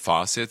Delta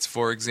Faucets,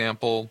 for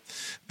example.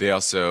 They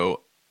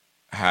also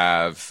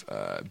have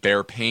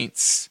Behr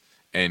Paints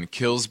and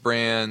Kills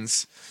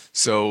brands.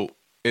 So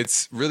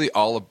it's really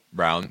all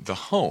around the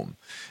home.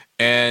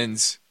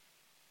 And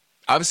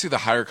obviously the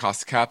higher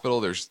cost of capital,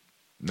 there's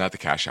not the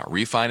cash out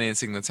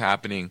refinancing that's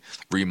happening,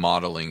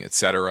 remodeling,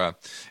 etc.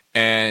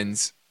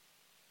 And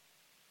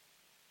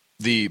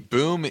the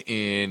boom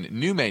in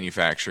new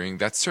manufacturing,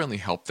 that's certainly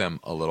helped them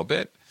a little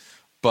bit,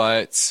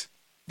 but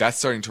that's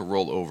starting to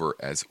roll over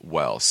as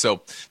well.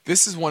 So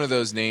this is one of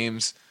those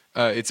names.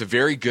 It's a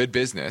very good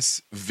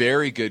business,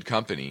 very good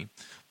company,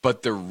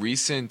 but the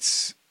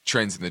recent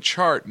trends in the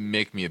chart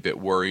make me a bit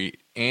worried,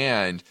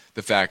 and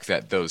the fact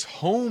that those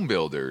home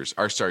builders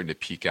are starting to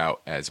peak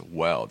out as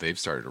well. They've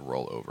started to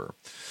roll over.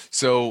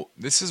 So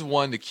this is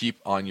one to keep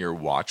on your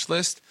watch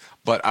list,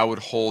 but I would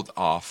hold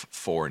off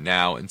for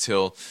now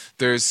until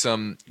there's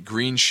some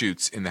green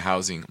shoots in the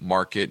housing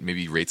market,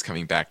 maybe rates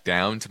coming back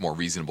down to more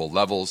reasonable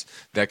levels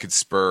that could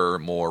spur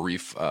more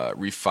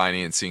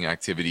refinancing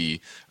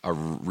activity,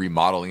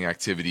 remodeling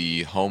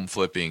activity, home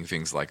flipping,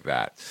 things like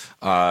that.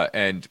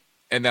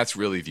 And that's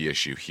really the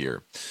issue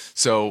here.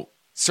 So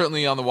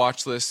certainly on the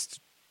watch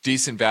list,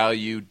 decent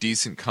value,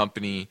 decent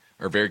company,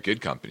 or very good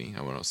company.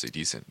 I won't say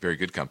decent, very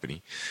good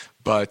company.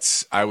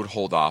 But I would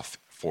hold off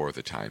for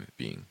the time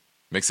being.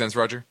 Make sense,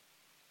 Roger?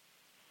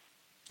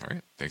 All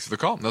right. Thanks for the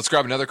call. Let's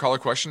grab another caller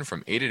question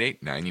from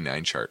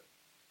 888-99-CHART.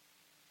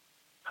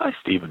 Hi,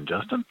 Steve and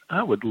Justin.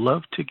 I would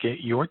love to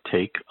get your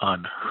take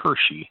on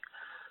Hershey.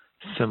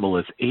 Symbol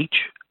is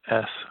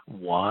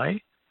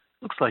HSY.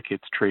 Looks like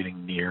it's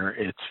trading near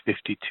its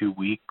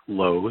 52-week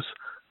lows.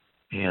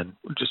 And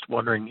we're just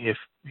wondering if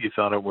you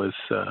thought it was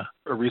a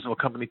reasonable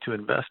company to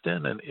invest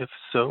in, and if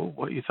so,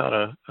 what you thought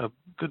a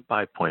good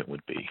buy point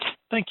would be.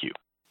 Thank you.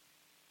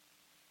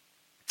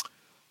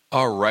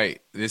 All right.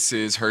 This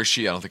is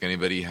Hershey. I don't think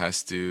anybody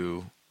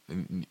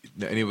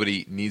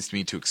needs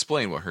me to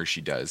explain what Hershey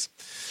does.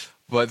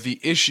 But the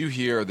issue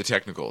here are the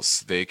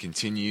technicals. They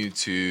continue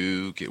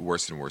to get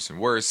worse and worse and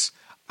worse.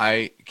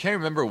 I can't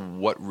remember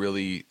what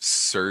really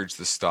surged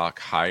the stock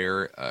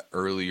higher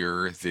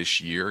earlier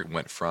this year. It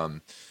went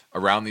from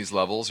around these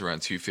levels,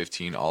 around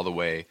 215, all the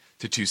way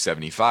to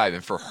 275.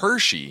 And for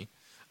Hershey,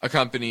 a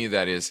company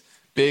that is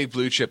big,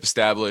 blue chip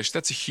established,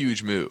 that's a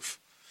huge move.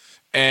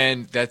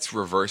 And that's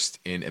reversed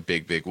in a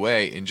big, big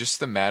way in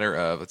just a matter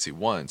of,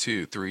 1,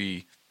 2,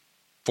 3,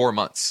 4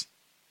 months.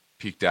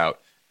 Peaked out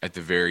at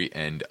the very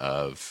end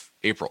of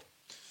April.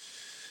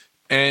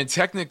 And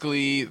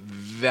technically,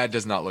 that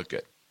does not look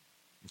good.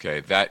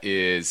 Okay, that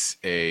is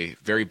a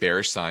very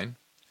bearish sign.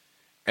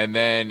 And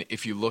then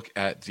if you look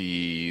at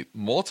the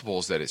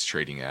multiples that it's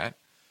trading at,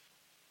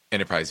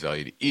 enterprise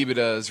value to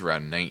EBITDA is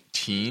around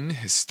 19.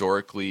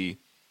 Historically,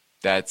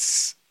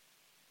 that's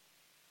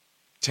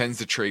tends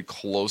to trade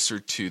closer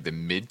to the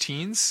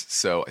mid-teens.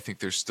 So I think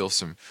there's still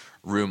some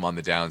room on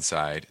the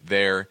downside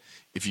there.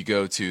 If you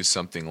go to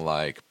something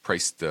like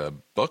price to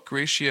book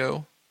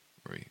ratio,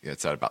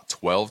 it's at about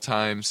 12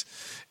 times.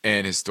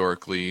 And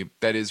historically,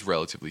 that is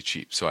relatively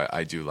cheap. So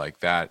I do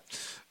like that.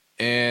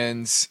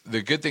 And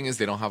the good thing is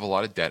they don't have a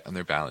lot of debt on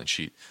their balance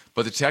sheet.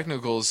 But the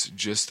technicals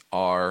just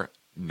are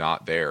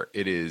not there.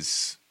 It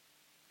is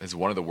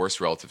one of the worst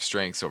relative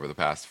strengths over the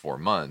past 4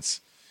 months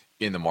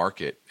in the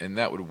market. And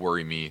that would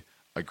worry me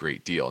a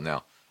great deal.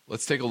 Now,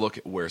 let's take a look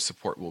at where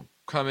support will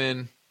come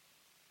in.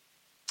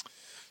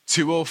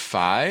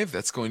 205,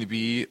 that's going to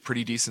be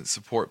pretty decent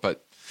support,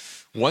 but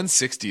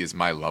 160 is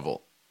my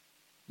level.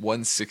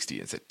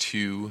 160, it's at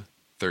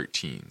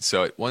 213.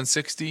 So at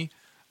 160,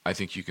 I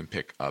think you can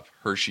pick up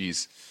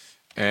Hershey's.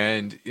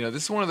 And,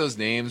 this is one of those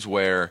names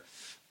where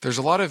there's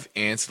a lot of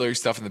ancillary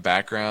stuff in the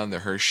background. The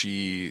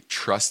Hershey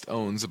Trust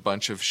owns a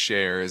bunch of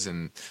shares,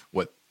 and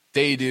what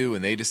they do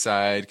and they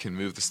decide can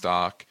move the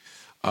stock.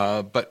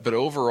 But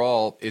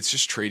overall, it's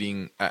just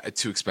trading at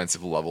too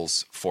expensive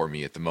levels for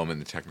me at the moment.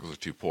 The technicals are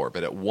too poor.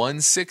 But at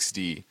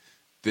 160,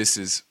 this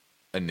is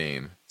a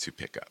name to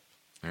pick up.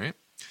 All right.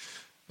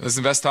 This is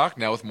Invest Talk,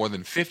 now with more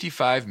than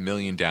 55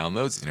 million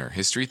downloads in our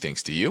history,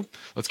 thanks to you.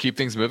 Let's keep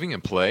things moving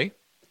and play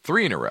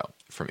 3 in a row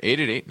from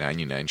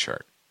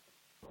 888-99-CHART.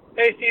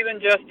 Hey, Steve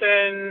and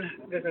Justin.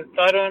 This is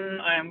Tarun.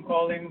 I am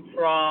calling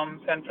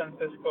from San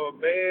Francisco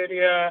Bay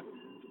Area.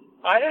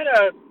 I had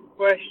a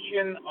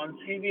question on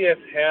CVS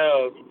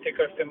Health,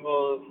 ticker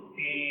symbol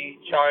C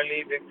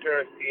Charlie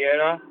Victor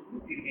Sierra,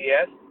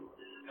 CVS.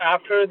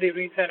 After the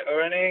recent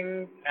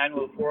earnings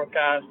annual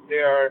forecast, they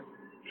are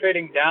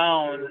trading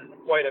down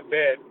quite a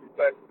bit,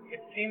 but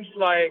it seems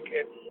like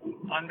it's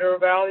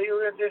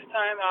undervalued at this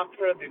time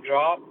after the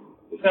drop.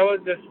 So I was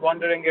just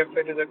wondering if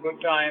it is a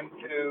good time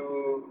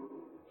to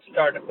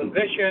start a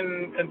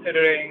position,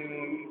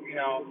 considering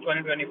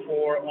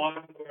 2024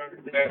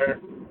 onward, their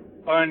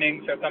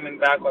earnings are coming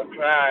back on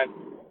track.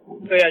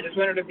 So yeah, I just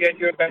wanted to get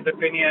your guys'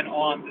 opinion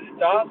on the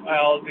stock.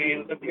 I'll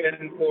be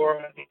looking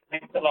for.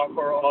 Thanks a lot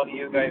for all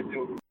you guys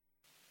do.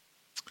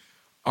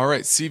 All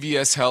right,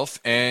 CVS Health,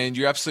 and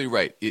you're absolutely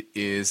right. It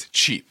is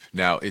cheap.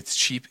 Now, it's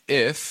cheap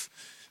if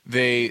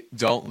they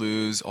don't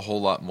lose a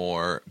whole lot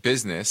more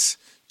business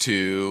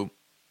to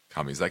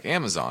companies like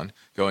Amazon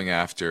going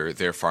after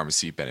their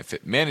pharmacy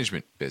benefit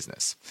management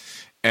business.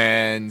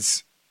 And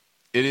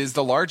it is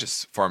the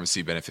largest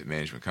pharmacy benefit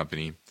management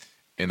company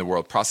in the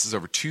world, processes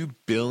over 2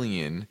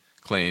 billion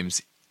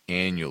claims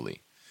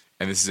annually.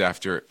 And this is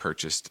after it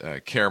purchased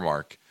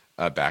Caremark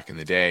back in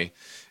the day.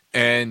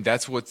 And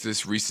that's what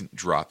this recent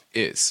drop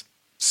is.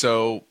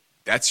 So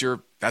that's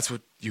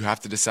what you have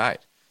to decide.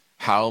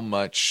 How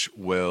much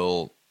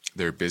will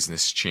their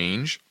business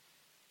change?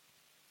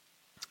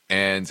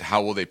 And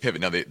how will they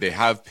pivot? Now, they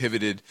have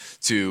pivoted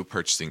to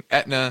purchasing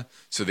Aetna,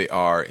 so they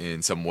are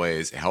in some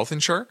ways a health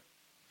insurer,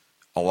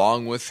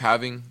 along with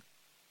having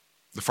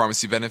the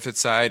pharmacy benefit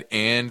side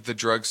and the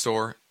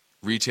drugstore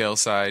retail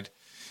side.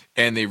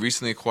 And they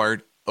recently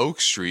acquired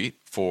Oak Street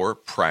for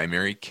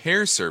primary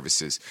care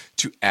services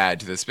to add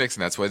to this mix.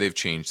 And that's why they've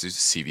changed to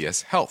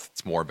CVS Health.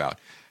 It's more about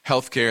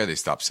healthcare. They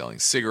stopped selling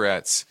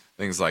cigarettes,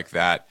 things like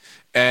that.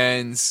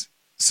 And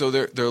so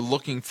they're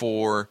looking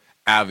for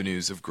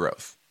avenues of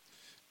growth.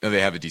 Now,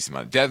 they have a decent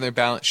amount of debt on their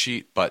balance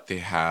sheet, but they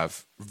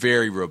have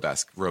very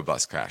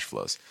robust cash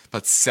flows.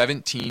 About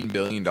 $17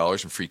 billion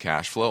in free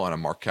cash flow on a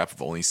market cap of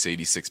only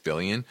 $86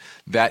 billion.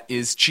 That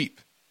is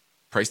cheap.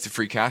 Price to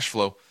free cash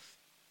flow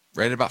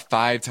right at about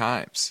 5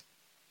 times.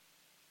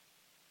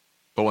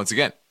 But once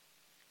again,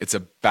 it's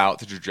about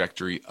the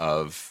trajectory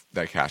of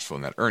that cash flow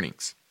and that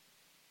earnings.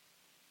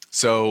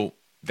 So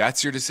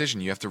that's your decision.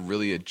 You have to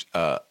really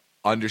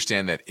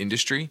understand that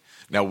industry.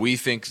 Now, we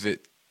think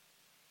that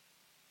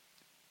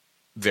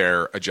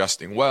they're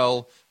adjusting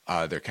well,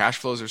 their cash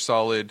flows are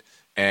solid,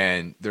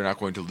 and they're not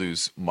going to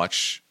lose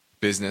much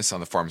business on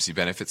the pharmacy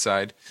benefit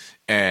side.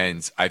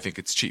 And I think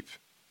it's cheap.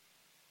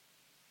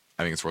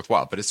 I think it's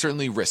worthwhile, but it's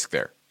certainly risk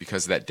there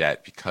because of that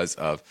debt, because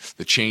of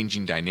the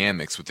changing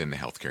dynamics within the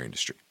healthcare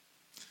industry.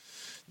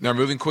 Now,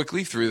 moving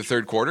quickly through the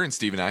third quarter, and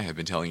Steve and I have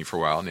been telling you for a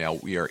while now,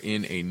 we are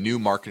in a new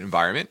market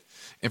environment.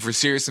 And for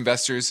serious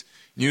investors,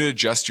 you need to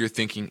adjust your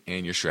thinking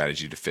and your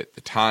strategy to fit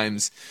the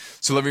times.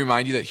 So let me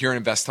remind you that here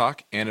in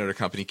InvestTalk and at our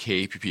company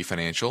KAPP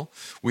Financial,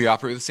 we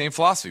operate with the same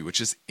philosophy,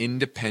 which is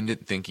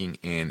independent thinking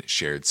and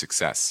shared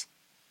success.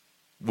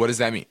 What does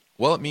that mean?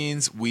 Well, it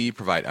means we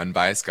provide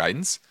unbiased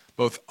guidance,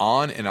 both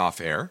on and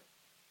off air.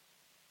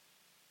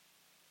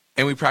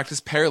 And we practice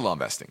parallel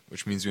investing,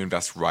 which means we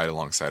invest right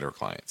alongside our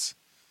clients.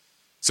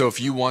 So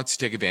if you want to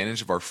take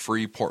advantage of our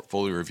free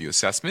portfolio review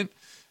assessment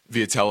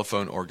via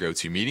telephone or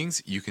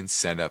GoToMeetings, you can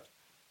set up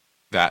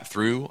that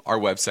through our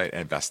website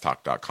at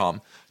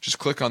investtalk.com. Just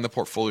click on the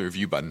portfolio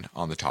review button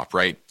on the top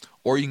right,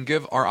 or you can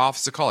give our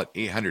office a call at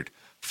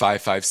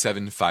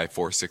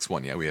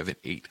 800-557-5461. Yeah, we have an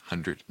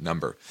 800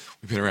 number.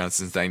 We've been around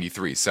since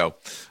 93, so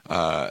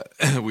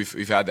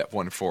we've had that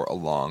one for a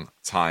long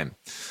time.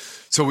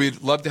 So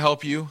we'd love to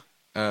help you.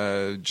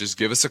 Just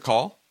give us a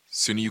call. The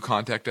sooner you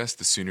contact us,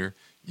 the sooner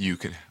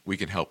we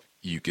can help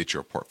you get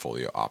your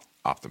portfolio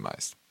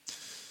optimized.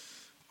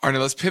 All right,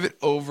 now let's pivot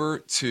over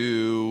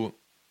to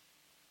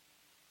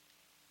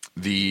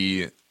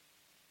the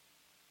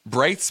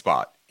bright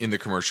spot in the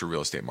commercial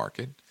real estate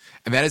market,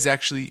 and that is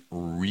actually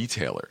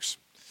retailers.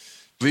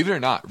 Believe it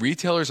or not,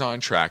 retailers are on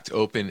track to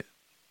open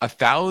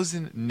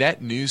 1,000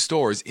 net new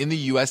stores in the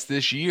U.S.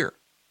 this year.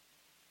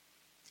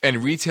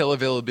 And retail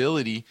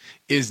availability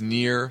is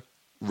near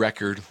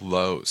record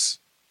lows.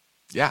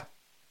 Yeah.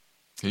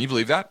 Can you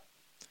believe that?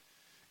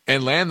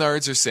 And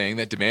landlords are saying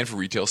that demand for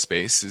retail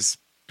space has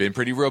been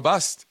pretty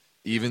robust,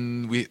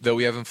 even though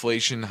we have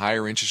inflation,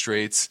 higher interest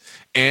rates,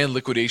 and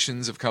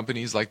liquidations of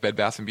companies like Bed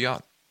Bath &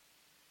 Beyond.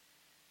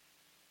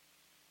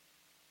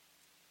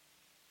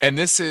 And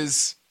this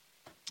is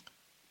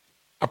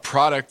a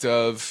product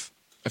of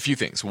a few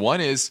things.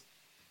 One is,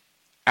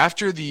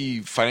 after the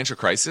financial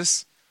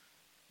crisis,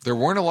 there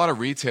weren't a lot of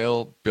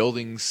retail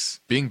buildings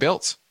being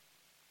built.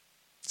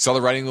 Saw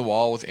the writing on the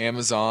wall with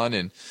Amazon,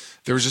 and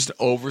there was just an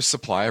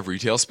oversupply of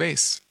retail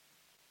space.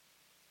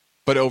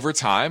 But over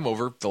time,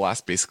 over the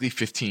last basically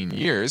 15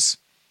 years,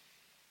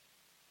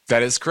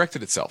 that has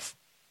corrected itself.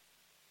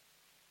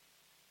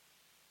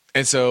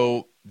 And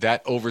so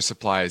that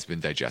oversupply has been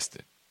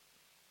digested.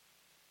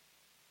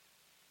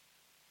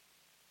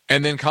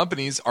 And then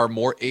companies are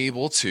more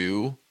able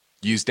to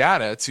use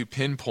data to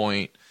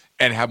pinpoint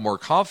and have more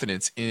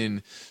confidence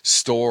in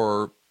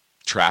store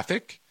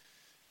traffic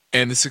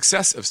and the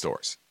success of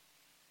stores.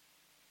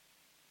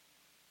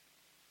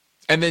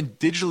 And then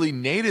digitally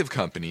native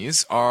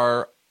companies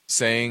are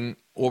saying,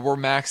 well, we're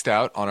maxed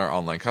out on our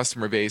online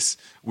customer base.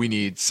 We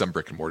need some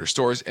brick and mortar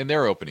stores, and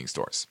they're opening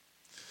stores.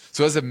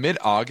 So as of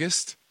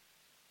mid-August,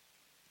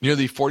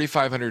 nearly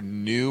 4,500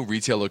 new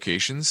retail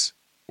locations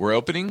were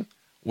opening,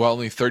 while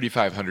only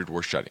 3,500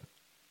 were shutting.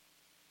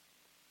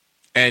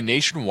 And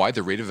nationwide,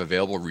 the rate of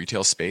available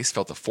retail space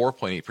fell to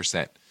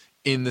 4.8%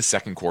 in the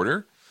second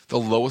quarter, the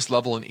lowest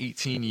level in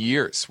 18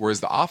 years, whereas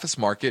the office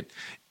market,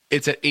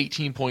 it's at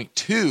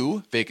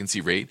 18.2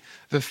 vacancy rate,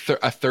 a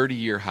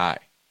 30-year high.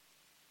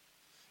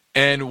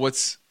 And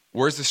where's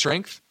the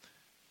strength?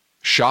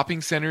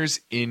 Shopping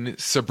centers in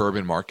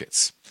suburban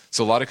markets.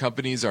 So a lot of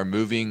companies are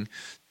moving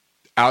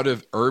out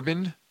of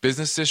urban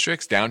business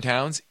districts,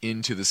 downtowns,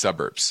 into the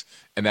suburbs.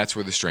 And that's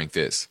where the strength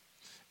is.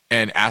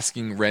 And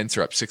asking rents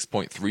are up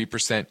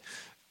 6.3%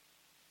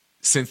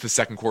 since the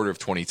second quarter of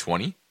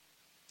 2020.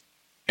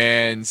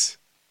 And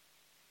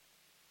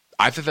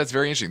I thought that's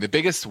very interesting. The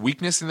biggest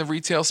weakness in the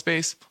retail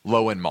space,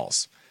 low-end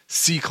malls,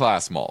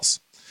 C-class malls.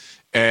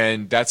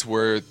 And that's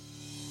where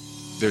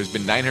there's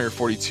been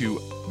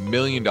 $942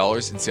 million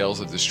in sales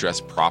of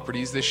distressed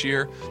properties this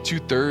year.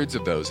 2/3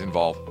 of those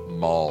involve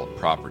mall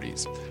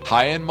properties.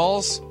 High-end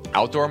malls,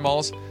 outdoor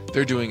malls,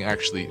 they're doing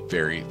actually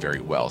very, very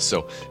well.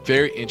 So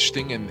very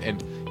interesting,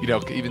 and you know,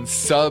 even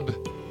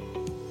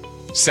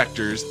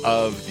sub-sectors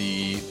of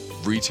the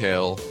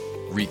retail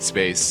REIT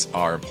space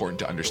are important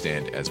to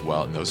understand as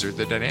well, and those are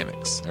the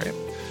dynamics. All right.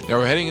 Now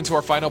we're heading into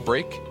our final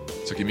break,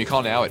 so give me a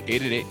call now at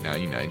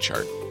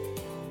 888-99-CHART.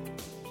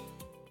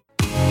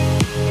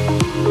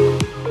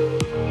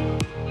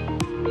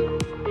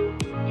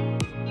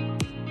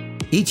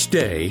 Each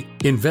day,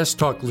 Invest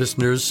Talk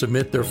listeners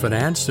submit their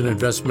finance and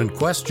investment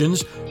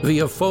questions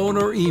via phone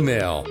or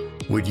email.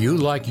 Would you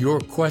like your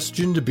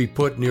question to be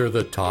put near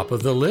the top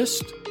of the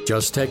list?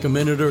 Just take a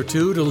minute or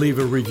two to leave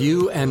a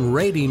review and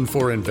rating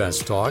for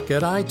Invest Talk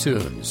at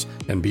iTunes.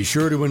 And be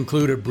sure to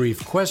include a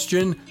brief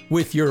question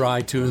with your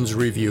iTunes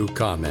review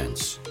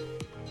comments.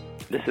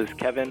 This is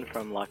Kevin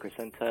from La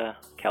Crescenta,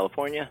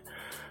 California.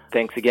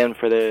 Thanks again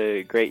for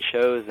the great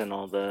shows and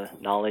all the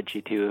knowledge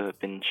you two have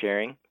been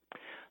sharing.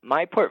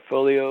 My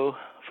portfolio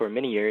for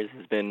many years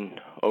has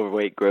been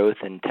overweight growth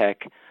and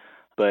tech,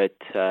 but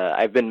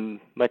I've been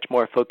much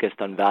more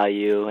focused on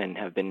value and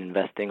have been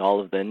investing all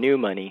of the new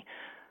money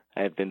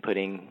I've been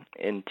putting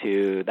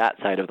into that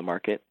side of the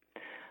market.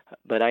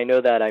 But I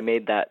know that I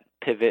made that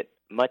pivot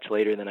much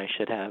later than I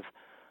should have.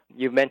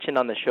 You've mentioned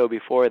on the show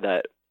before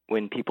that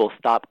when people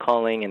stop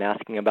calling and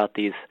asking about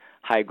these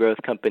high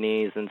growth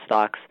companies and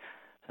stocks,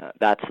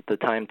 that's the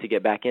time to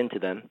get back into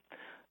them.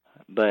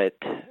 But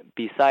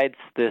besides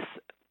this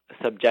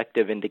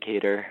subjective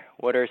indicator,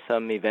 what are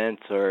some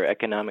events or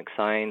economic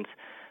signs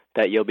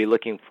that you'll be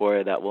looking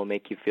for that will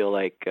make you feel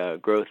like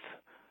growth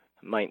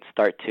might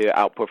start to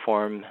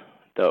outperform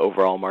the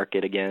overall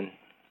market again,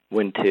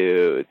 when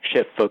to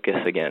shift focus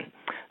again?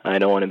 I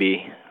don't want to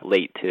be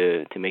late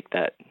to make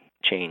that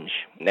change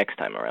next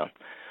time around.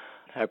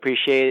 I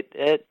appreciate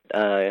it,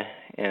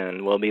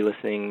 and we'll be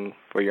listening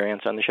for your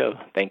answer on the show.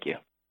 Thank you.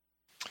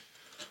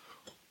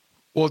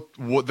 Well,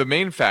 the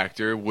main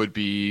factor would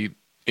be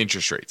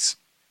interest rates.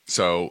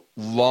 So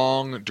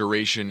long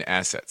duration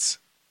assets.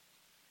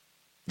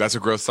 That's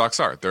what growth stocks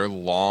are. They're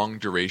long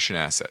duration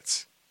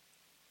assets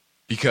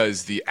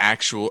because the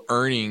actual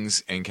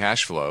earnings and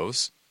cash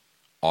flows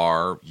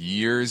are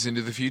years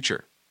into the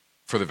future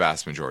for the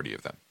vast majority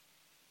of them.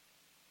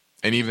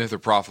 And even if they're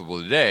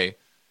profitable today,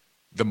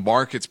 the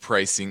market's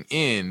pricing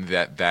in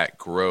that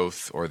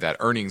growth or that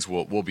earnings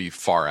will be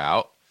far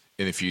out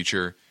in the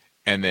future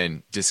and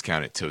then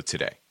discount it to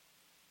today.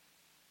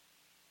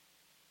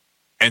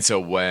 And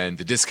so when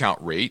the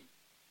discount rate,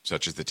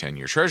 such as the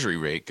 10-year Treasury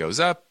rate, goes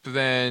up,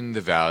 then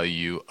the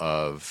value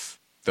of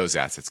those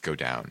assets go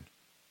down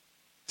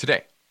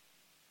today.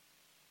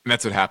 And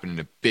that's what happened in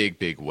a big,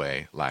 big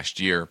way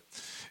last year.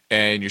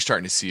 And you're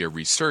starting to see a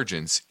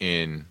resurgence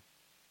in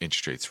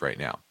interest rates right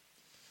now.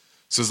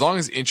 So as long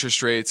as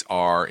interest rates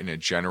are in a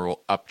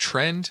general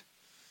uptrend,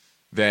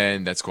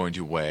 then that's going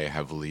to weigh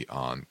heavily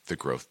on the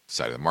growth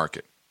side of the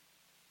market.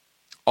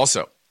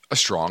 Also, a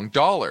strong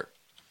dollar.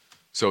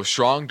 So a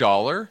strong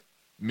dollar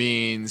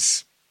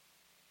means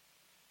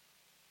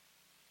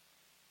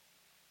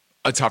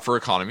a tougher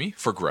economy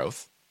for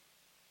growth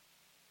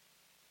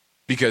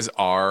because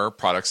our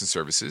products and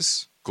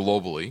services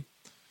globally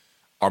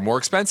are more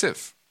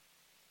expensive.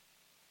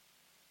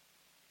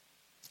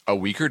 A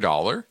weaker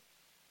dollar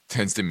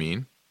tends to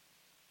mean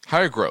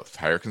higher growth,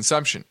 higher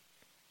consumption,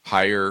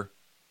 higher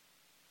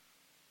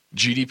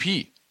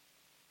GDP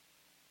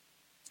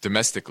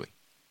domestically.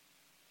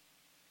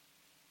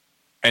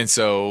 And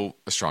so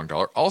a strong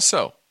dollar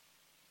also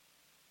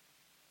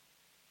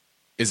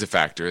is a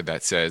factor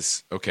that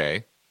says,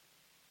 okay,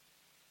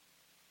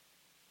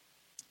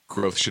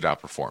 growth should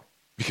outperform.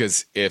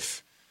 Because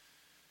if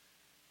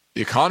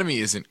the economy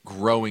isn't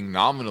growing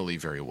nominally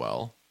very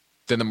well,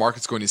 then the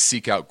market's going to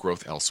seek out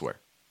growth elsewhere.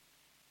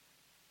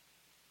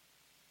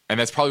 And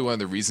that's probably one of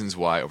the reasons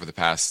why over the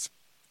past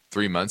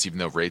 3 months, even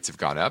though rates have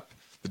gone up,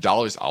 the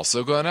dollar's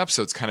also gone up.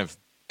 So it's kind of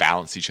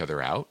balanced each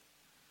other out.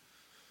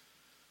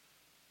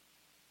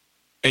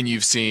 And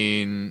you've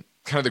seen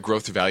kind of the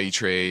growth to value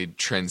trade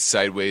trend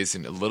sideways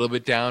and a little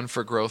bit down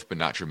for growth, but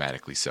not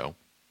dramatically so.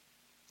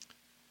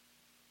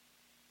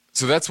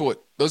 So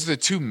those are the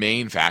two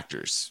main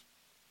factors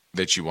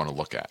that you want to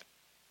look at.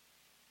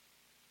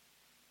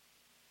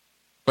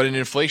 But in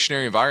an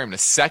inflationary environment,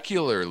 a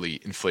secularly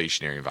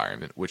inflationary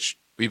environment, which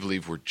we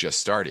believe we're just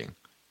starting,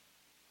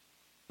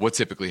 what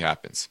typically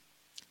happens?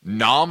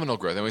 Nominal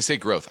growth, and when I say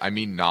growth, I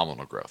mean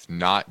nominal growth,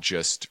 not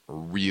just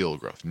real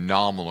growth.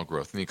 Nominal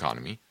growth in the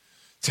economy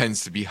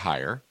tends to be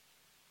higher,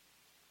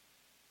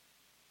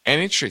 and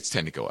interest rates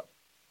tend to go up.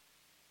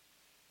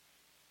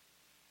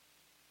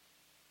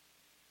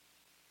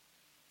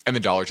 And the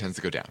dollar tends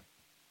to go down.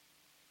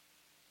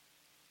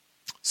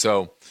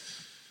 So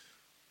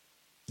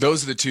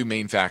those are the two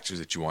main factors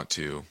that you want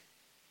to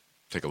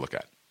take a look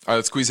at. All right,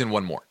 let's squeeze in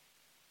one more.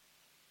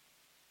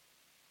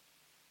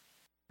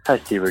 Hi,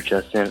 Steve or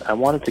Justin. I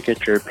wanted to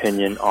get your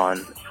opinion on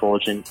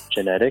Fulgent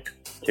Genetics,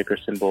 ticker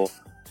symbol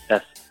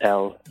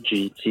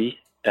FLGT.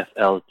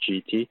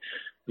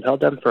 We've held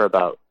them for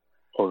about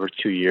over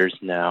 2 years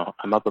now.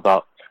 I'm up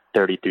about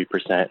 33%.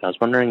 And I was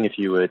wondering if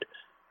you would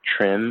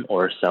trim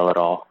or sell it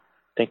all.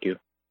 Thank you.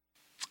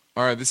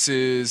 All right, this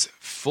is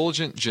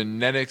Fulgent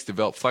Genetics,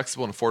 develop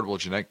flexible and affordable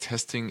genetic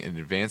testing and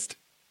advanced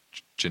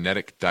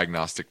genetic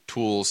diagnostic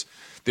tools.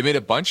 They made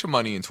a bunch of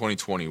money in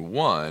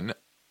 2021,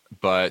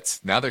 but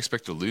now they're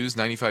expected to lose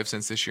 95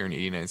 cents this year and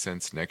 89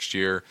 cents next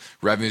year.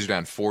 Revenues are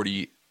down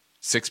 46%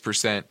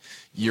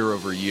 year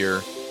over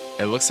year.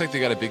 It looks like they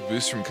got a big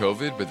boost from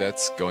COVID, but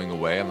that's going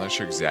away. I'm not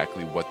sure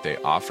exactly what they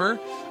offer,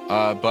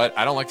 but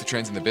I don't like the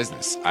trends in the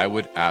business. I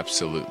would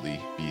absolutely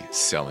be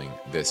selling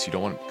this. You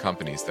don't want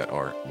companies that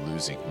are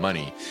losing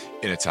money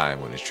in a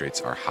time when interest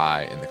rates are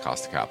high and the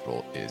cost of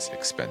capital is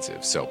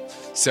expensive. So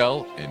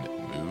sell and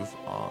move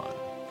on.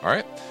 All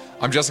right.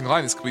 I'm Justin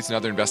Klein. This completes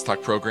another Invest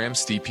Talk program.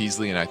 Steve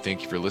Peasley and I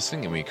thank you for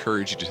listening, and we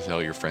encourage you to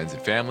tell your friends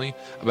and family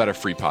about our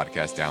free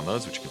podcast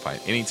downloads, which you can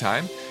find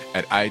anytime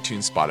at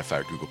iTunes,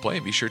 Spotify, or Google Play.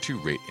 And be sure to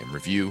rate and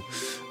review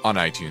on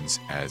iTunes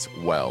as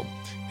well.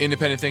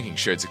 Independent thinking,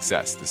 shared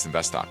success. This is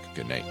Invest Talk.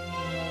 Good night.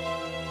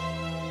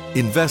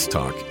 Invest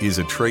Talk is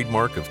a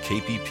trademark of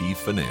KPP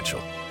Financial.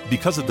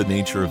 Because of the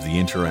nature of the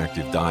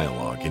interactive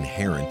dialogue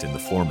inherent in the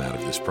format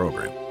of this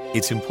program,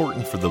 it's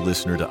important for the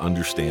listener to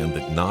understand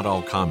that not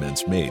all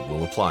comments made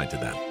will apply to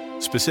them.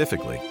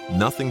 Specifically,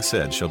 nothing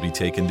said shall be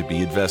taken to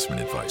be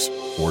investment advice,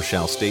 or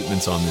shall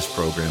statements on this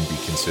program be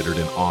considered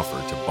an offer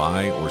to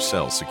buy or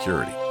sell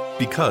security.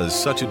 Because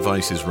such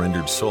advice is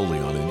rendered solely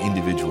on an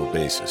individual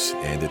basis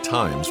and at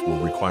times will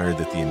require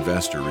that the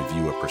investor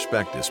review a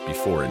prospectus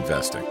before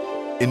investing.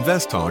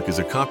 Invest Talk is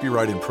a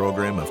copyrighted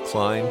program of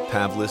Klein,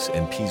 Pavlis,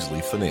 and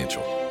Peasley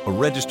Financial, a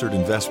registered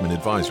investment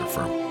advisor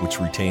firm which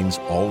retains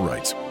all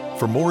rights.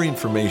 For more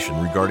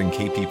information regarding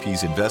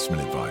KPP's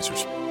investment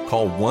advisors,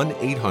 call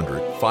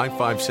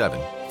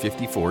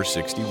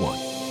 1-800-557-5461.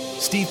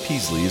 Steve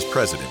Peasley is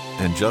president,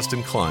 and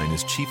Justin Klein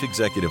is chief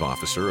executive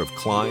officer of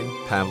Klein,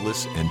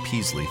 Pavlis, and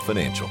Peasley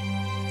Financial.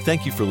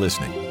 Thank you for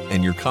listening,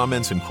 and your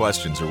comments and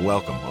questions are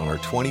welcome on our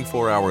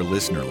 24-hour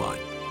listener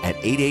line at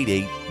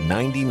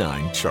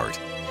 888-99-CHART.